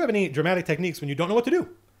says, do you have any dramatic techniques when you don't know what to do?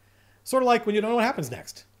 Sort of like when you don't know what happens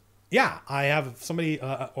next. Yeah, I have somebody,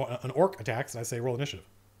 an orc attacks, and I say roll initiative.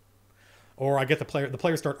 Or I get the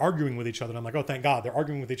players start arguing with each other, and I'm like, oh, thank God, they're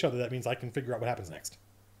arguing with each other. That means I can figure out what happens next.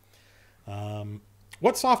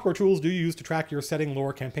 What software tools do you use to track your setting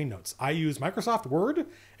lore campaign notes? I use Microsoft Word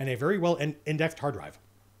and a very well indexed hard drive.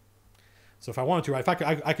 So if I wanted to,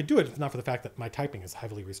 I could do it if not for the fact that my typing is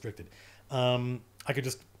heavily restricted. I could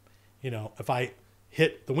just, if I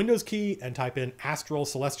hit the Windows key and type in Astral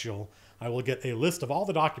Celestial, I will get a list of all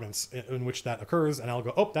the documents in which that occurs, and I'll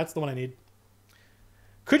go, oh, that's the one I need.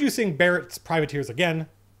 Could you sing Barrett's Privateers again?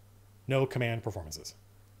 No command performances.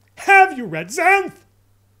 Have you read Xanth?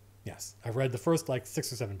 Yes, I've read the first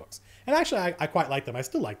 6 or 7 books. And actually, I quite like them. I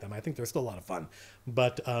still like them. I think they're still a lot of fun.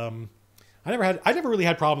 But I never really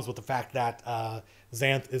had problems with the fact that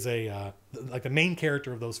Xanth is the main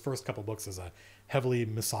character of those first couple books is a heavily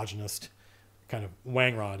misogynist kind of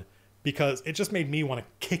wangrod, because it just made me want to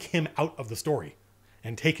kick him out of the story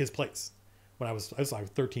and take his place when I was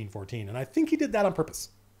 13, 14. And I think he did that on purpose,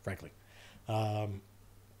 frankly. So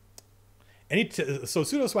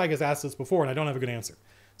Pseudoswag has asked this before, and I don't have a good answer.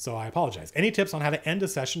 So I apologize. Any tips on how to end a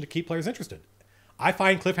session to keep players interested? I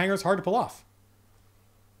find cliffhangers hard to pull off.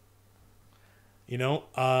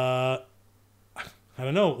 I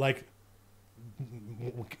don't know,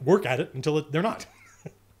 work at it until they're not.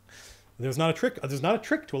 There's not a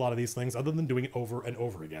trick to a lot of these things other than doing it over and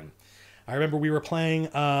over again. I remember we were playing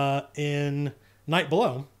in Night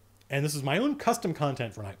Below, and this is my own custom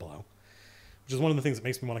content for Night Below, which is one of the things that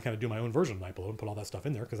makes me want to kind of do my own version of Night Below and put all that stuff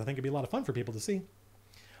in there, because I think it'd be a lot of fun for people to see.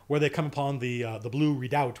 Where they come upon the Blue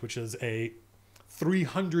Redoubt, which is a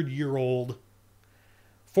 300-year-old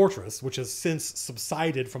fortress, which has since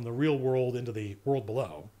subsided from the real world into the world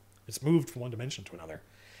below. It's moved from one dimension to another.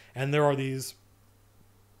 And there are these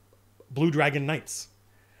Blue Dragon Knights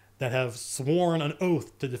that have sworn an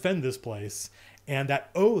oath to defend this place, and that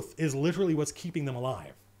oath is literally what's keeping them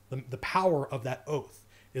alive. The power of that oath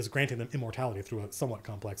is granting them immortality through a somewhat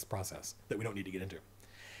complex process that we don't need to get into.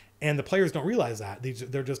 And the players don't realize that.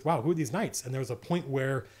 They're just, wow, who are these knights? And there was a point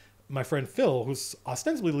where my friend Phil, who's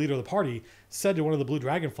ostensibly the leader of the party, said to one of the Blue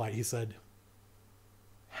Dragonflight, he said,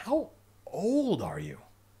 how old are you?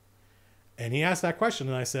 And he asked that question,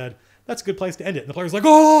 and I said, that's a good place to end it. And the player's like,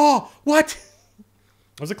 oh, what?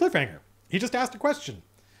 It was a cliffhanger. He just asked a question.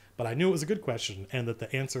 But I knew it was a good question, and that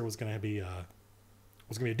the answer was going to be a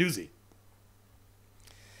doozy.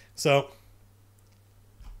 So,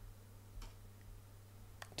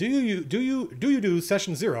 do you do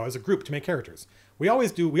session 0 as a group to make characters? We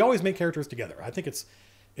always do. We always make characters together. I think it's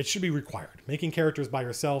It should be required. Making characters by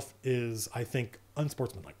yourself is, I think,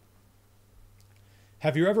 unsportsmanlike.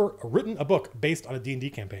 Have you ever written a book based on a D&D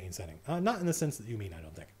campaign setting? Not in the sense that you mean, I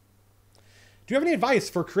don't think. Do you have any advice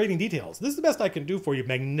for creating details? This is the best I can do for you,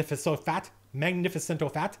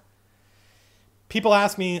 Magnificento Fat. People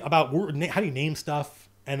ask me about how do you name stuff,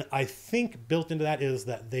 and I think built into that is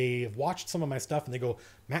that they've watched some of my stuff and they go,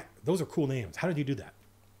 Matt, those are cool names. How did you do that?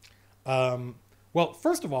 Well,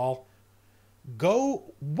 first of all,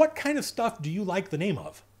 what kind of stuff do you like the name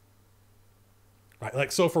of? Right,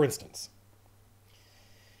 like, so for instance,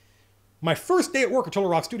 my first day at work at Total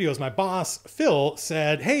Rock Studios, my boss, Phil,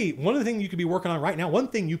 said, hey, one thing you could be working on right now,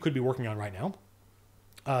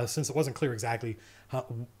 since it wasn't clear exactly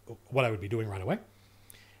what I would be doing right away.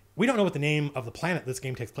 We don't know what the name of the planet this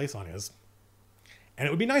game takes place on is. And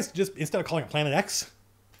it would be nice to just, instead of calling it Planet X,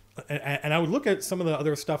 and I would look at some of the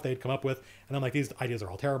other stuff they'd come up with, and I'm like, these ideas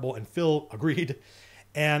are all terrible. And Phil agreed.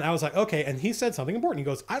 And I was like, okay. And he said something important. He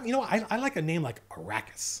goes, I like a name like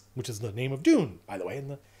Arrakis, which is the name of Dune, by the way.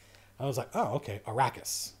 And I was like, oh, okay,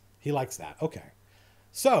 Arrakis. He likes that. Okay.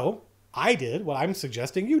 So I did what I'm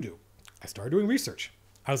suggesting you do. I started doing research.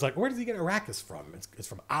 I was like, where does he get Arrakis from? It's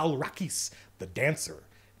from Al-Rakis, the dancer.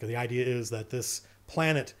 Because the idea is that this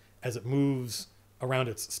planet, as it moves around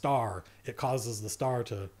its star, it causes the star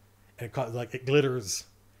to, it glitters,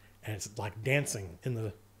 and it's like dancing in the.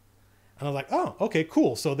 And I was like, oh, okay,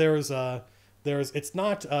 cool. So it's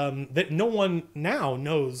not that no one now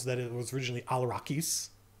knows that it was originally Al-Rakis.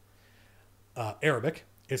 Arabic.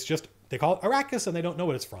 It's just, they call it Arrakis and they don't know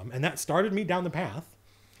what it's from. And that started me down the path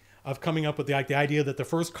of coming up with the idea that the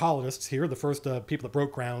first colonists here, the first people that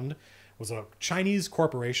broke ground, was a Chinese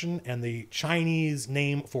corporation, and the Chinese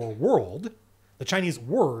name for world, the Chinese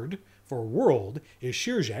word for world is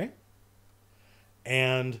Shirje.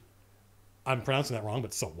 And I'm pronouncing that wrong,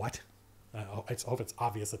 but so what? I hope it's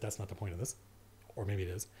obvious that that's not the point of this. Or maybe it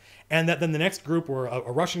is. And that then the next group were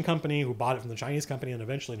a Russian company who bought it from the Chinese company, and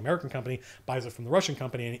eventually an American company buys it from the Russian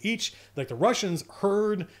company. And each, like the Russians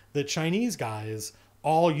heard the Chinese guys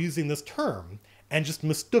all using this term and just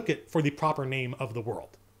mistook it for the proper name of the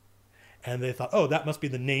world. And they thought, oh, that must be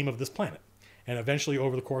the name of this planet. And eventually,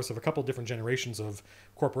 over the course of a couple different generations of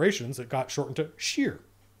corporations, it got shortened to Sheer.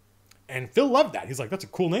 And Phil loved that. He's like, that's a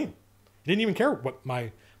cool name. He didn't even care what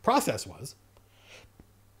my process was.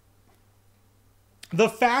 The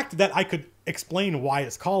fact that I could explain why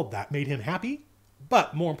it's called that made him happy.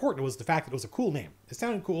 But more important was the fact that it was a cool name. It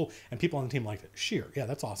sounded cool, and people on the team liked it. Sheer. Yeah,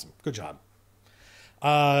 that's awesome. Good job.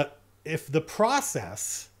 If the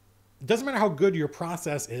process, it doesn't matter how good your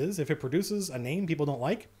process is, if it produces a name people don't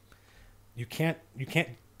like, you can't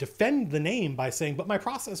defend the name by saying, but my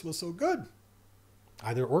process was so good.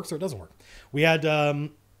 Either it works or it doesn't work. We had to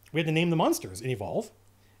name the monsters in Evolve.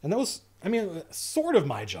 And that was, sort of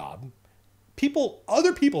my job.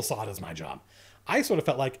 Other people saw it as my job. I sort of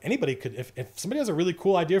felt like anybody could, if somebody has a really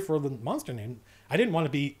cool idea for the monster name, I didn't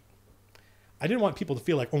want people to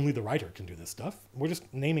feel like only the writer can do this stuff. We're just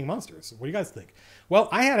naming monsters. What do you guys think? Well,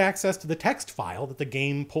 I had access to the text file that the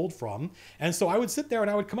game pulled from. And so I would sit there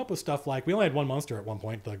and I would come up with stuff like, we only had one monster at one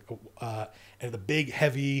point, and the big,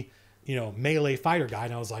 heavy, melee fighter guy.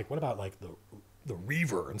 And I was like, what about like the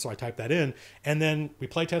Reaver? And so I typed that in, and then we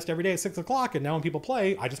play test every day at 6 o'clock. And now when people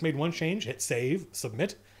play, I just made one change, hit save,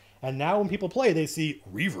 submit. And now when people play, they see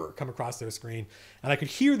Reaver come across their screen. And I could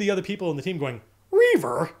hear the other people in the team going,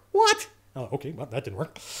 Reaver? What? Oh, okay, well, that didn't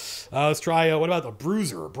work. Let's try, what about the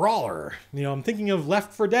Bruiser, Brawler? I'm thinking of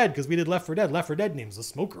Left 4 Dead, because we did Left 4 Dead. Left 4 Dead names, the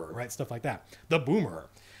Smoker, right? Stuff like that. The Boomer.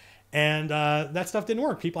 And that stuff didn't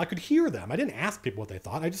work. I could hear them. I didn't ask people what they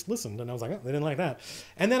thought. I just listened, and I was like, oh, they didn't like that.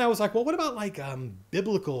 And then I was like, well, what about like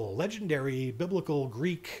legendary biblical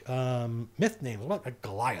Greek myth names? What about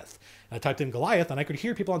Goliath? And I typed in Goliath, and I could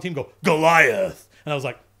hear people on the team go, Goliath! And I was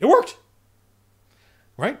like, it worked!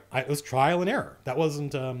 Right? It was trial and error. That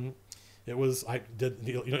wasn't, it was, I did,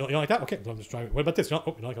 you like that? Okay, so I'm just trying, what about this? You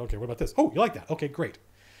like, okay, what about this? Oh, you like that? Okay, great.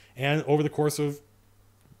 And over the course of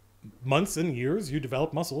months and years, you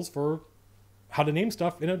develop muscles for how to name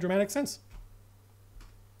stuff in a dramatic sense.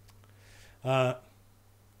 Would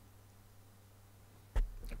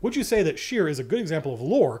you say that Sheer is a good example of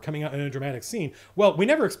lore coming out in a dramatic scene? Well, we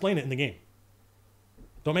never explain it in the game.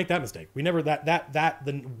 Don't make that mistake. We never,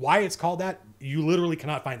 why it's called that, you literally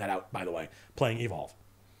cannot find that out, by the way, playing Evolve.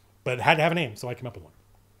 But it had to have a name, so I came up with one.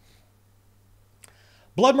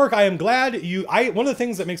 Bloodmerk, I am glad one of the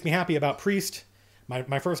things that makes me happy about Priest,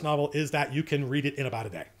 my first novel, is that you can read it in about a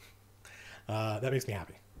day. That makes me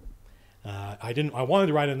happy. I wanted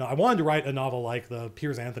to write a novel like the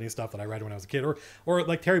Piers Anthony stuff that I read when I was a kid, or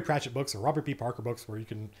like Terry Pratchett books or Robert B. Parker books, where you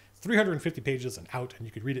can 350 pages and out, and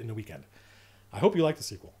you could read it in a weekend. I hope you like the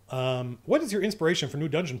sequel. What is your inspiration for new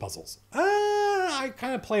dungeon puzzles? I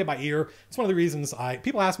kind of play it by ear. It's one of the reasons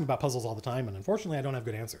people ask me about puzzles all the time, and unfortunately, I don't have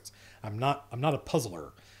good answers. I'm not a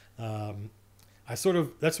puzzler. That's one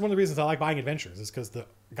of the reasons I like buying adventures, is because the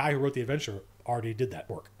guy who wrote the adventure already did that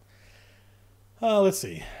work. Let's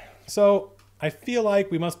see. So I feel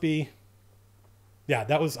like we must be. Yeah,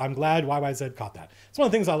 I'm glad YYZ caught that. It's one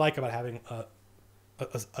of the things I like about having a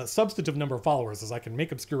substantive number of followers, is I can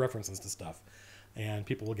make obscure references to stuff, and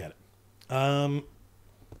people will get it.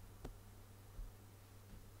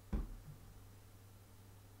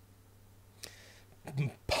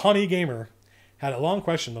 Pawnee Gamer had a long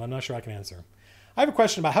question that I'm not sure I can answer. I have a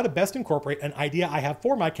question about how to best incorporate an idea I have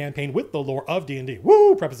for my campaign with the lore of D&D.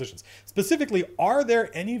 Woo! Prepositions. Specifically, are there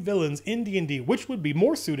any villains in D&D which would be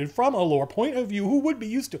more suited from a lore point of view who would be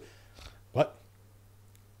used to... What?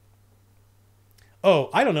 Oh,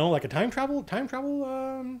 I don't know, like a time travel,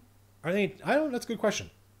 are they... that's a good question.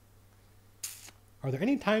 Are there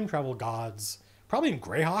any time travel gods? Probably in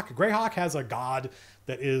Greyhawk. Greyhawk has a god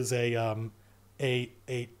that is a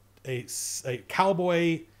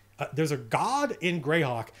cowboy... there's a god in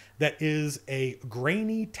Greyhawk that is a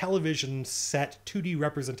grainy television set 2D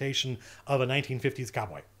representation of a 1950s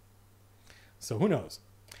cowboy. So who knows?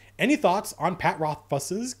 Any thoughts on Pat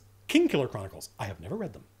Rothfuss's Kingkiller Chronicles? I have never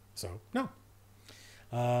read them, so no.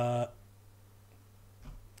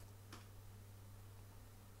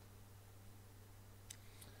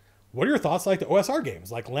 What are your thoughts like the OSR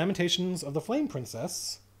games, like Lamentations of the Flame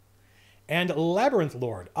Princess and Labyrinth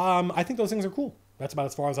Lord? I think those things are cool. That's about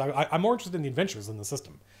as far as I'm more interested in the adventures than the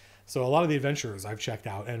system. So a lot of the adventures I've checked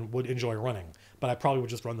out and would enjoy running, but I probably would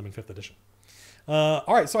just run them in 5th edition. All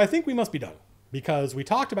right, so I think we must be done, because we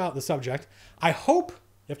talked about the subject. I hope,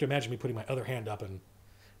 you have to imagine me putting my other hand up and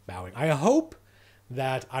bowing. I hope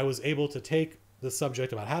that I was able to take the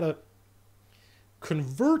subject about how to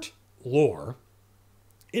convert lore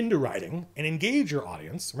into writing and engage your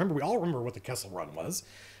audience. Remember, we all remember what the Kessel Run was.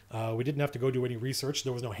 We didn't have to go do any research.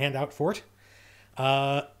 There was no handout for it.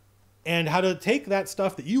 And how to take that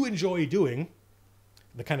stuff that you enjoy doing,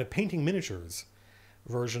 the kind of painting miniatures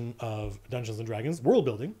version of Dungeons and Dragons, world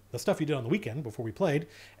building, the stuff you did on the weekend before we played,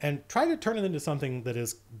 and try to turn it into something that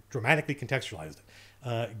is dramatically contextualized.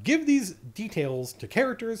 Give these details to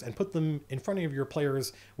characters and put them in front of your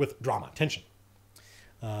players with drama, tension.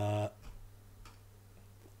 I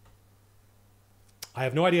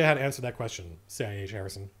have no idea how to answer that question, CIH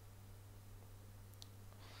Harrison.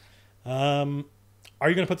 Are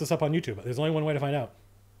you going to put this up on YouTube? There's only one way to find out.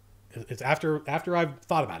 It's after I've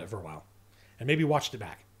thought about it for a while and maybe watched it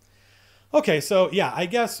back. Okay, so yeah, I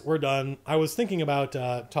guess we're done. I was thinking about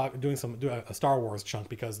doing a Star Wars chunk,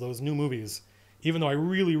 because those new movies, even though I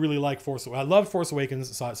really, really like I loved Force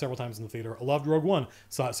Awakens, saw it several times in the theater. I loved Rogue One,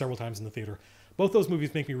 saw it several times in the theater. Both those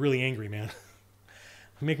movies make me really angry, man.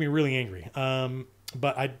 Make me really angry.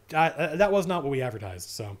 But that was not what we advertised,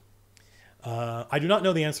 so... I do not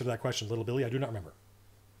know the answer to that question, Little Billy. I do not remember.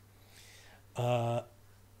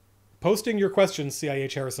 Posting your questions,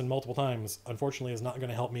 CIH Harrison, multiple times, unfortunately, is not going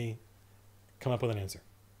to help me come up with an answer.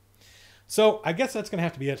 So I guess that's going to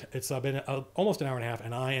have to be it. It's been almost an hour and a half,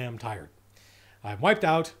 and I am tired. I'm wiped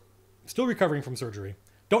out, still recovering from surgery.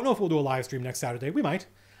 Don't know if we'll do a live stream next Saturday. We might.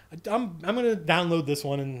 I'm going to download this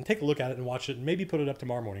one and take a look at it and watch it, and maybe put it up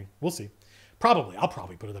tomorrow morning. We'll see. I'll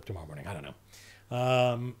probably put it up tomorrow morning. I don't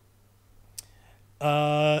know.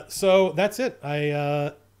 So that's it.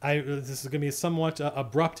 This is going to be a somewhat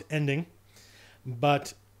abrupt ending,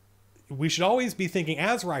 but we should always be thinking,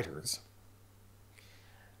 as writers,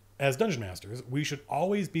 as dungeon masters, we should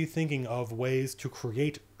always be thinking of ways to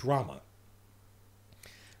create drama.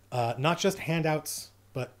 Not just handouts,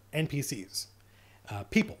 but NPCs.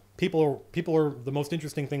 People are the most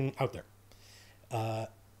interesting thing out there.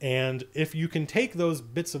 And if you can take those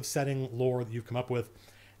bits of setting lore that you've come up with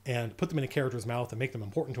and put them in a character's mouth and make them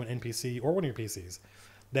important to an NPC or one of your PCs,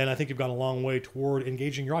 then I think you've gone a long way toward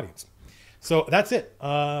engaging your audience. So that's it.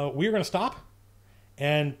 We're going to stop.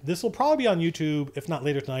 And this will probably be on YouTube, if not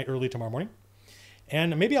later tonight, early tomorrow morning.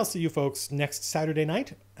 And maybe I'll see you folks next Saturday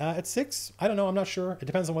night at 6. I don't know. I'm not sure. It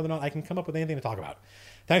depends on whether or not I can come up with anything to talk about.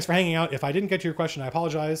 Thanks for hanging out. If I didn't get to your question, I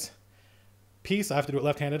apologize. Peace. I have to do it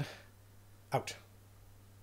left-handed. Out.